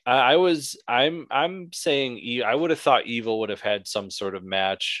 but I'm saying I would have thought Evil would have had some sort of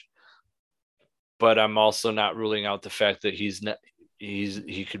match, but I'm also not ruling out the fact that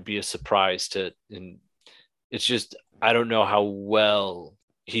he could be a surprise and it's just, I don't know how well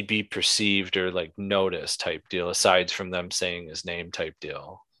he'd be perceived or like noticed type deal, aside from them saying his name type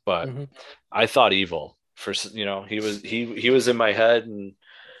deal. But I thought Evil for, you know, he was in my head, and,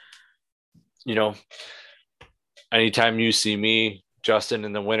 you know, anytime you see me, Justin,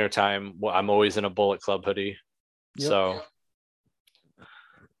 in the wintertime, well, I'm always in a Bullet Club hoodie. Yep. So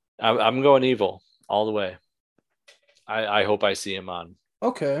I'm going Evil all the way. I hope I see him on.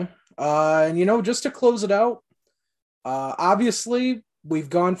 Okay. And, you know, just to close it out, obviously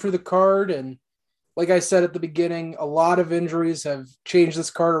we've gone through the card, and like I said at the beginning, a lot of injuries have changed this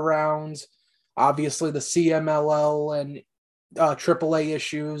card around. Obviously the CMLL and AAA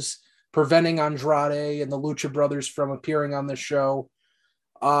issues preventing Andrade and the Lucha Brothers from appearing on the show.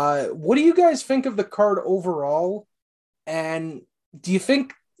 What do you guys think of the card overall? And do you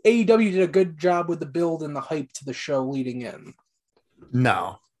think AEW did a good job with the build and the hype to the show leading in?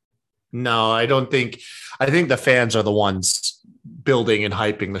 No, I don't think. I think the fans are the ones building and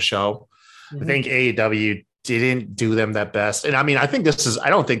hyping the show. I think AEW didn't do them that best. And I mean, I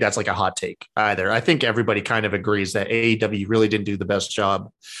don't think that's like a hot take either. I think everybody kind of agrees that AEW really didn't do the best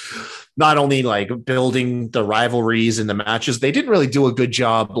job, not only like building the rivalries and the matches, they didn't really do a good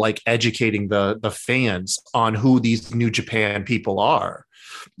job like educating the fans on who these New Japan people are.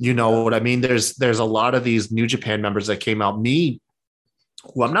 You know what I mean? There's a lot of these New Japan members that came out.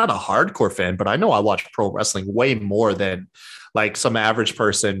 Well, I'm not a hardcore fan, but I know I watch pro wrestling way more than like some average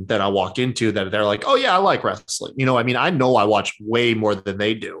person that I walk into that they're like, oh yeah, I like wrestling. You know, I mean, I know I watch way more than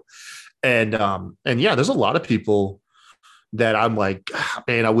they do. And yeah, there's a lot of people that I'm like,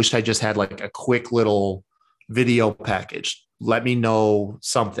 man, I wish I just had like a quick little video package. Let me know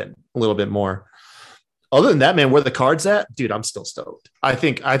something a little bit more. Other than that, man, where the card's at, dude, I'm still stoked. I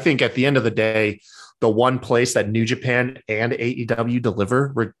think at the end of the day, the one place that New Japan and AEW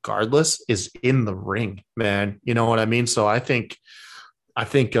deliver regardless is in the ring, man. You know what I mean? So I think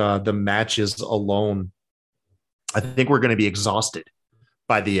the matches alone, I think we're going to be exhausted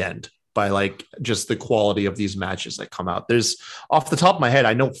by the end, by like just the quality of these matches that come out. There's, off the top of my head,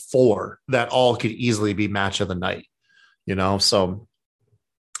 I know 4 that all could easily be match of the night, you know? So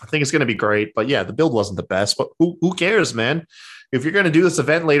I think it's going to be great, but yeah, the build wasn't the best, but who cares, man? If you're going to do this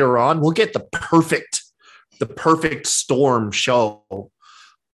event later on, we'll get the perfect storm show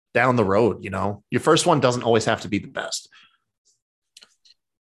down the road. You know, your first one doesn't always have to be the best.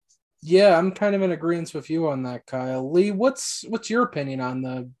 Yeah, I'm kind of in agreement with you on that, Kyle. Lee, what's your opinion on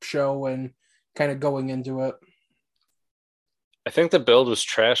the show and kind of going into it? I think the build was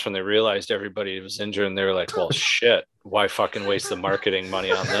trash when they realized everybody was injured, and they were like, well, shit, why fucking waste the marketing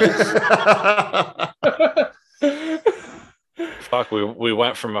money on this? Fuck, we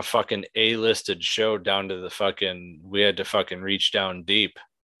went from a fucking A-listed show down to the fucking, we had to fucking reach down deep.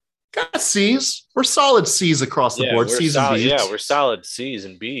 Got C's. We're solid C's across the board. C's and B's. Yeah, we're solid C's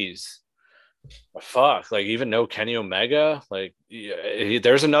and B's. Fuck, like even no Kenny Omega. Like,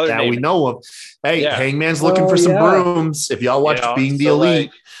 there's another that name we know of. Hey, Yeah. Hangman's looking for some brooms. If y'all watch Being the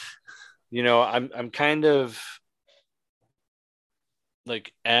Elite, I'm kind of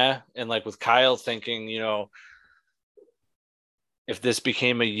like and like with Kyle thinking, if this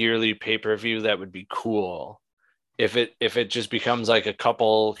became a yearly pay-per-view, that would be cool. If it just becomes like a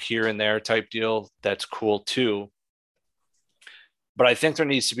couple here and there type deal, that's cool too. But I think there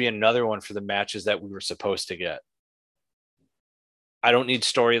needs to be another one for the matches that we were supposed to get. I don't need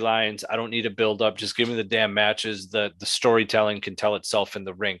storylines. I don't need a build up. Just give me the damn matches. The storytelling can tell itself in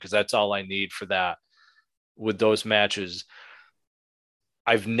the ring, because that's all I need for that. With those matches,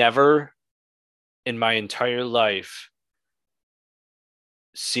 I've never in my entire life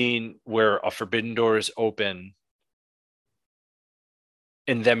seen where a Forbidden Door is open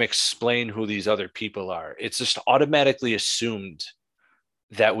and them explain who these other people are. It's just automatically assumed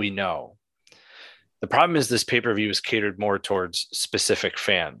that we know. The problem is this pay-per-view is catered more towards specific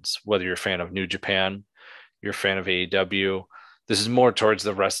fans, whether you're a fan of New Japan, you're a fan of AEW. This is more towards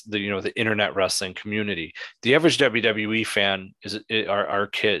the internet wrestling community. The average WWE fan are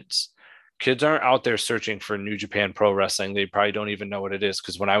kids. Kids aren't out there searching for New Japan Pro Wrestling. They probably don't even know what it is,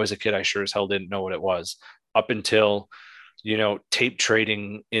 because when I was a kid, I sure as hell didn't know what it was, up until tape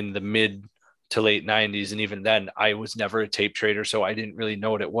trading in the mid to late 90s. And even then, I was never a tape trader, so I didn't really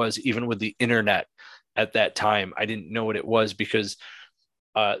know what it was. Even with the internet at that time, I didn't know what it was, because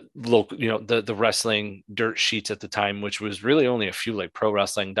the wrestling dirt sheets at the time, which was really only a few, like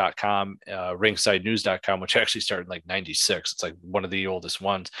ProWrestling.com, RingsideNews.com, which actually started in like 96. It's like one of the oldest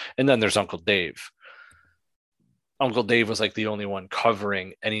ones. And then there's Uncle Dave. Uncle Dave was like the only one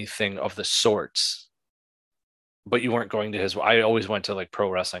covering anything of the sorts. But you weren't going to his. I always went to like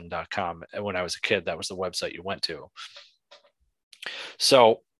ProWrestling.com, and when I was a kid, that was the website you went to.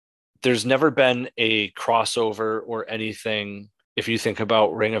 So there's never been a crossover or anything. If you think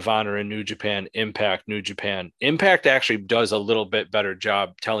about Ring of Honor and New Japan, New Japan, Impact actually does a little bit better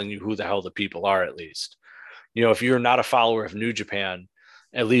job telling you who the hell the people are, at least. If you're not a follower of New Japan,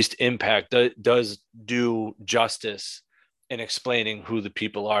 at least Impact does do justice in explaining who the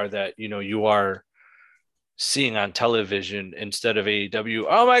people are that, you are seeing on television instead of AEW.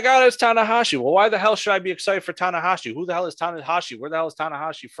 Oh my God, it's Tanahashi. Well, why the hell should I be excited for Tanahashi? Who the hell is Tanahashi? Where the hell is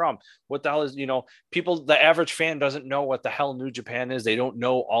Tanahashi from? What the hell is, people, the average fan doesn't know what the hell New Japan is. They don't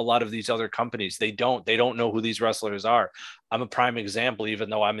know a lot of these other companies. They don't know who these wrestlers are. I'm a prime example,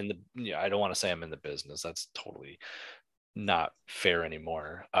 even though I'm in the, I don't want to say I'm in the business. That's totally not fair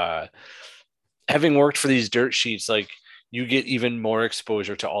anymore. Having worked for these dirt sheets, like, you get even more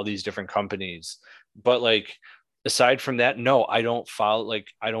exposure to all these different companies. But like, aside from that, no, I don't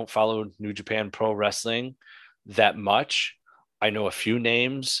follow New Japan Pro Wrestling that much. I know a few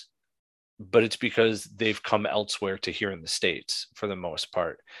names, but it's because they've come elsewhere to here in the States for the most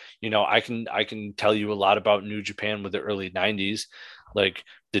part. I can tell you a lot about New Japan with the early 90s. Like,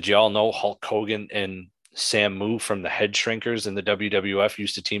 did y'all know Hulk Hogan and Sam Moo from the Head Shrinkers and the WWF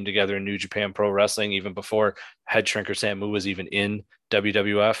used to team together in New Japan Pro Wrestling even before Head Shrinker Sam Moo was even in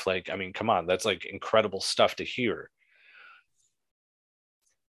WWF? Like, I mean, come on, that's like incredible stuff to hear.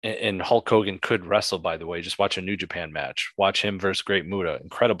 And Hulk Hogan could wrestle, by the way. Just watch a New Japan match. Watch him versus Great Muta.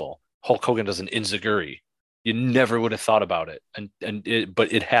 Incredible. Hulk Hogan does an enziguri. You never would have thought about it,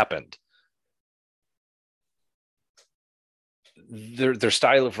 but it happened. Their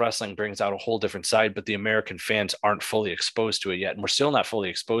style of wrestling brings out a whole different side, but the American fans aren't fully exposed to it yet. And we're still not fully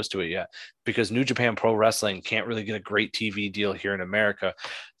exposed to it yet, because New Japan Pro Wrestling can't really get a great TV deal here in America.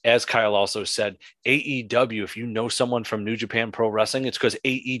 As Kyle also said, AEW, if you know someone from New Japan Pro Wrestling, it's because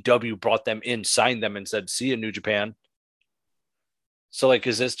AEW brought them in, signed them, and said, see you, New Japan. So like,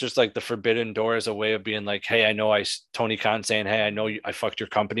 is this just like the Forbidden Door as a way of being like, hey, I know Tony Khan saying, hey, I know I fucked your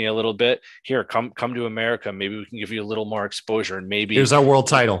company a little bit. Here, come to America. Maybe we can give you a little more exposure, and maybe here's our world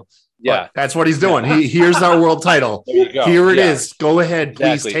title. Yeah, that's what he's doing. Here's our world title. Here it is. Go ahead,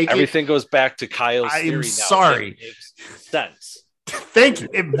 please take it. Everything goes back to Kyle's theory. I'm sorry. It makes sense. Thank you.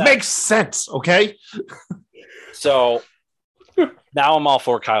 It makes sense. Okay. So now I'm all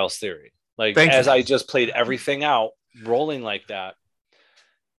for Kyle's theory. Like, as I just played everything out, rolling like that,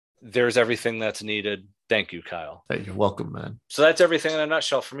 there's everything that's needed. Thank you, Kyle. Hey, you're welcome, man. So that's everything in a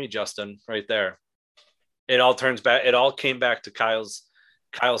nutshell for me, Justin, right there. It all came back to Kyle's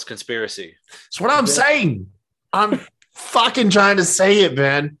conspiracy. That's what I'm saying. I'm fucking trying to say it,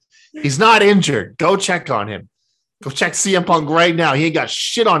 man. He's not injured. Go check on him. Go check CM Punk right now. He ain't got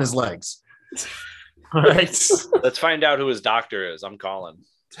shit on his legs. All right. Let's find out who his doctor is. I'm calling.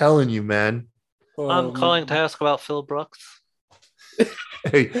 Telling you, man. I'm calling to ask about Phil Brooks.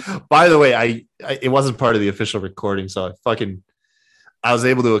 Hey, by the way, I it wasn't part of the official recording, so I was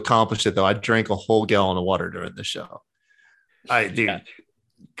able to accomplish it though. I drank a whole gallon of water during the show. I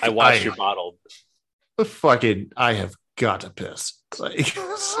watched your bottle. I have got to piss. Like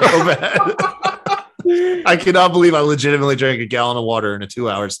so bad. I cannot believe I legitimately drank a gallon of water in a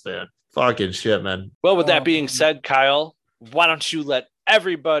 2-hour span. Fucking shit, man. Well, with that being said, Kyle, why don't you let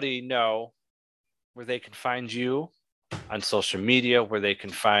everybody know where they can find you on social media, where they can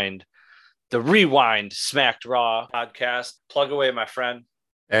find the Rewind Smacked Raw podcast. Plug away, my friend.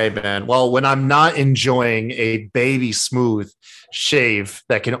 Hey, man. Well, when I'm not enjoying a baby smooth shave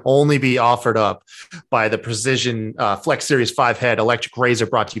that can only be offered up by the Precision Flex Series 5 head electric razor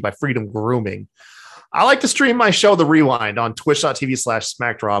brought to you by Freedom Grooming, I like to stream my show, The Rewind, on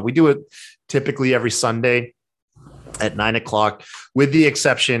twitch.tv/SmackDraw. We do it typically every Sunday at 9:00, with the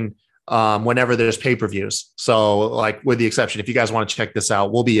exception whenever there's pay-per-views. So, like, with the exception, if you guys want to check this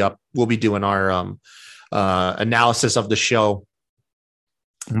out, we'll be doing our analysis of the show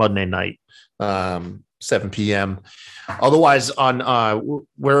Monday night, 7 p.m. Otherwise,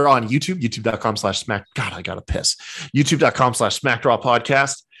 we're on YouTube, youtube.com/smack. God, I gotta piss. youtube.com/SmackDraw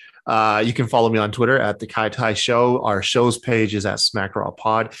podcast. You can follow me on Twitter at the Kai Tai Show. Our show's page is at SmackDraw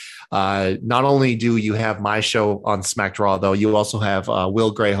Pod. Not only do you have my show on SmackDraw, though, you also have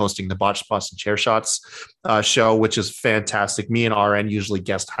Will Gray hosting the Botched Spots and Chair Shots show, which is fantastic. Me and RN usually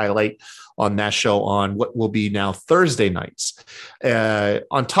guest highlight on that show on what will be now Thursday nights.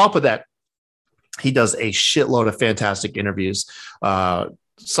 On top of that, he does a shitload of fantastic interviews.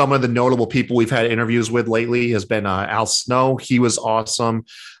 Some of the notable people we've had interviews with lately has been Al Snow. He was awesome.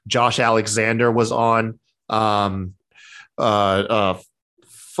 Josh Alexander was on. Fuck,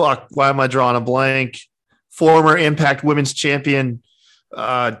 why am I drawing a blank? Former Impact Women's Champion.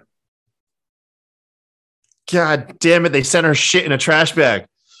 God damn it, they sent her shit in a trash bag.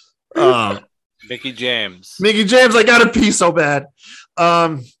 Mickie James. I got to pee so bad.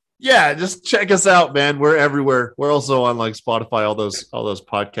 Yeah, just check us out, man. We're everywhere. We're also on like Spotify, all those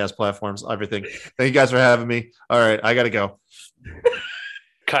podcast platforms, everything. Thank you guys for having me. All right, I gotta go.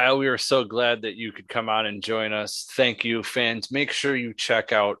 Kyle, we are so glad that you could come on and join us. Thank you, fans. Make sure you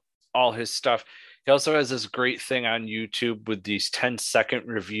check out all his stuff. He also has this great thing on YouTube with these 10-second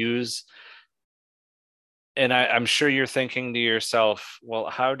reviews. And I'm sure you're thinking to yourself, well,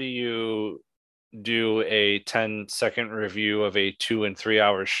 how do you do a 10-second review of a 2 and 3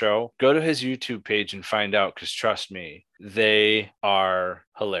 hour show? Go to his YouTube page and find out, because trust me, they are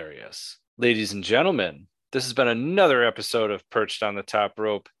hilarious. Ladies and gentlemen, this has been another episode of Perched on the Top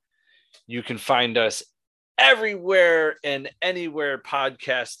Rope. You can find us everywhere and anywhere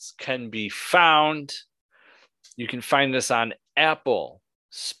podcasts can be found. You can find us on Apple,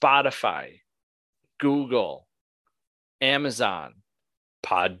 Spotify, Google, Amazon,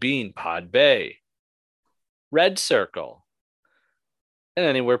 Podbean, Podbay, Red Circle, and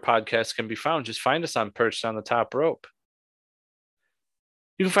anywhere podcasts can be found. Just find us on Perched on the Top Rope.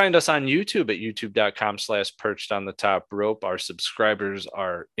 You can find us on YouTube at youtube.com/perched on the top rope. Our subscribers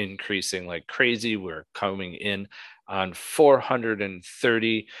are increasing like crazy. We're coming in on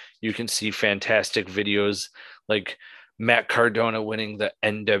 430. You can see fantastic videos like Matt Cardona winning the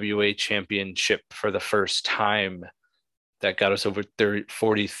NWA championship for the first time. That got us over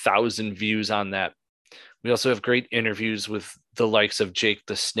 40,000 views on that. We also have great interviews with the likes of Jake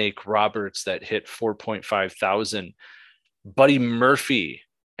the Snake Roberts that hit 4.5 thousand. Buddy Murphy,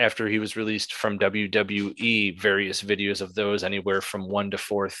 after he was released from WWE, various videos of those, anywhere from 1 to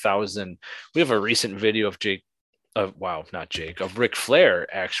 4,000. We have a recent video of Ric Flair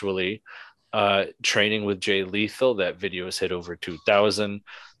actually training with Jay Lethal. That video has hit over 2,000.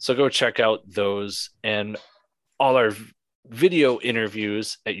 So go check out those and all our video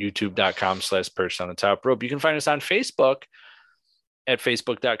interviews at youtube.com/perched on the top rope. You can find us on Facebook at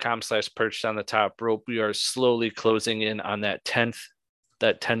facebook.com/perched on the top rope. We are slowly closing in on that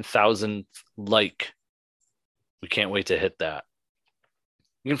 10,000 like. We can't wait to hit that.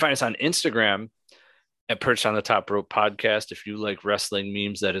 You can find us on Instagram at Perched on the Top Rope Podcast. If you like wrestling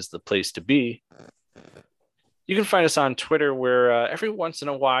memes, that is the place to be. You can find us on Twitter, where every once in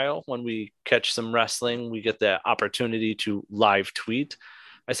a while, when we catch some wrestling, we get the opportunity to live tweet.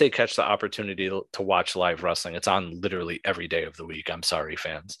 I say catch the opportunity to watch live wrestling. It's on literally every day of the week. I'm sorry,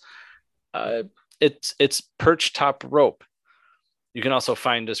 fans. It's Perched Top Rope. You can also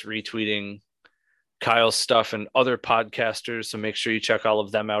find us retweeting Kyle's stuff and other podcasters, so make sure you check all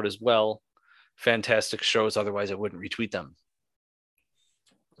of them out as well. fantastic shows. Otherwise, I wouldn't retweet them.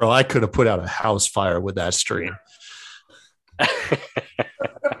 Bro, I could have put out a house fire with that stream.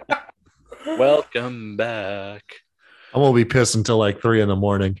 Welcome back. I won't be pissed until like 3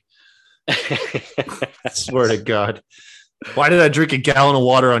 a.m. Swear to God. Why did I drink a gallon of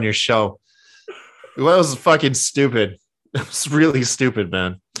water on your show? That was fucking stupid. It was really stupid,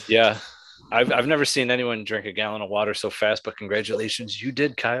 man. Yeah. I've never seen anyone drink a gallon of water so fast, but congratulations, you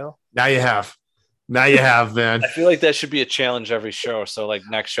did, Kyle. Now you have. Now you have, man. I feel like that should be a challenge every show. So, like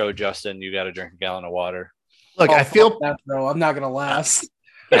next show, Justin, you got to drink a gallon of water. Look, I feel that, bro. I'm not gonna last.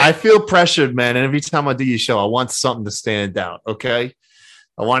 I feel pressured, man. And every time I do your show, I want something to stand out. Okay,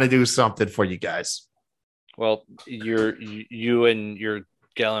 I want to do something for you guys. Well, you and your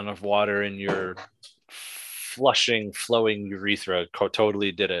gallon of water and your flowing urethra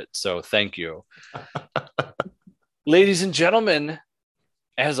totally did it. So thank you. Ladies and gentlemen,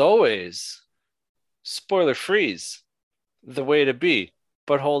 as always, spoiler freeze, the way to be.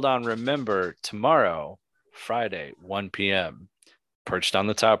 But hold on, remember, tomorrow, Friday, 1 p.m., Perched on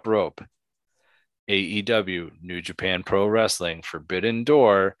the Top Rope, AEW, New Japan Pro Wrestling, Forbidden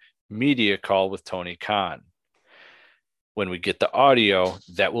Door, media call with Tony Khan. When we get the audio,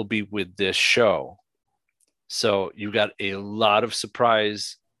 that will be with this show. So you got a lot of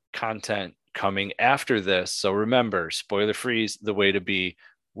surprise content coming after this. So remember, spoiler freeze, the way to be.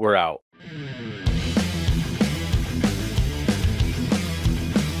 We're out.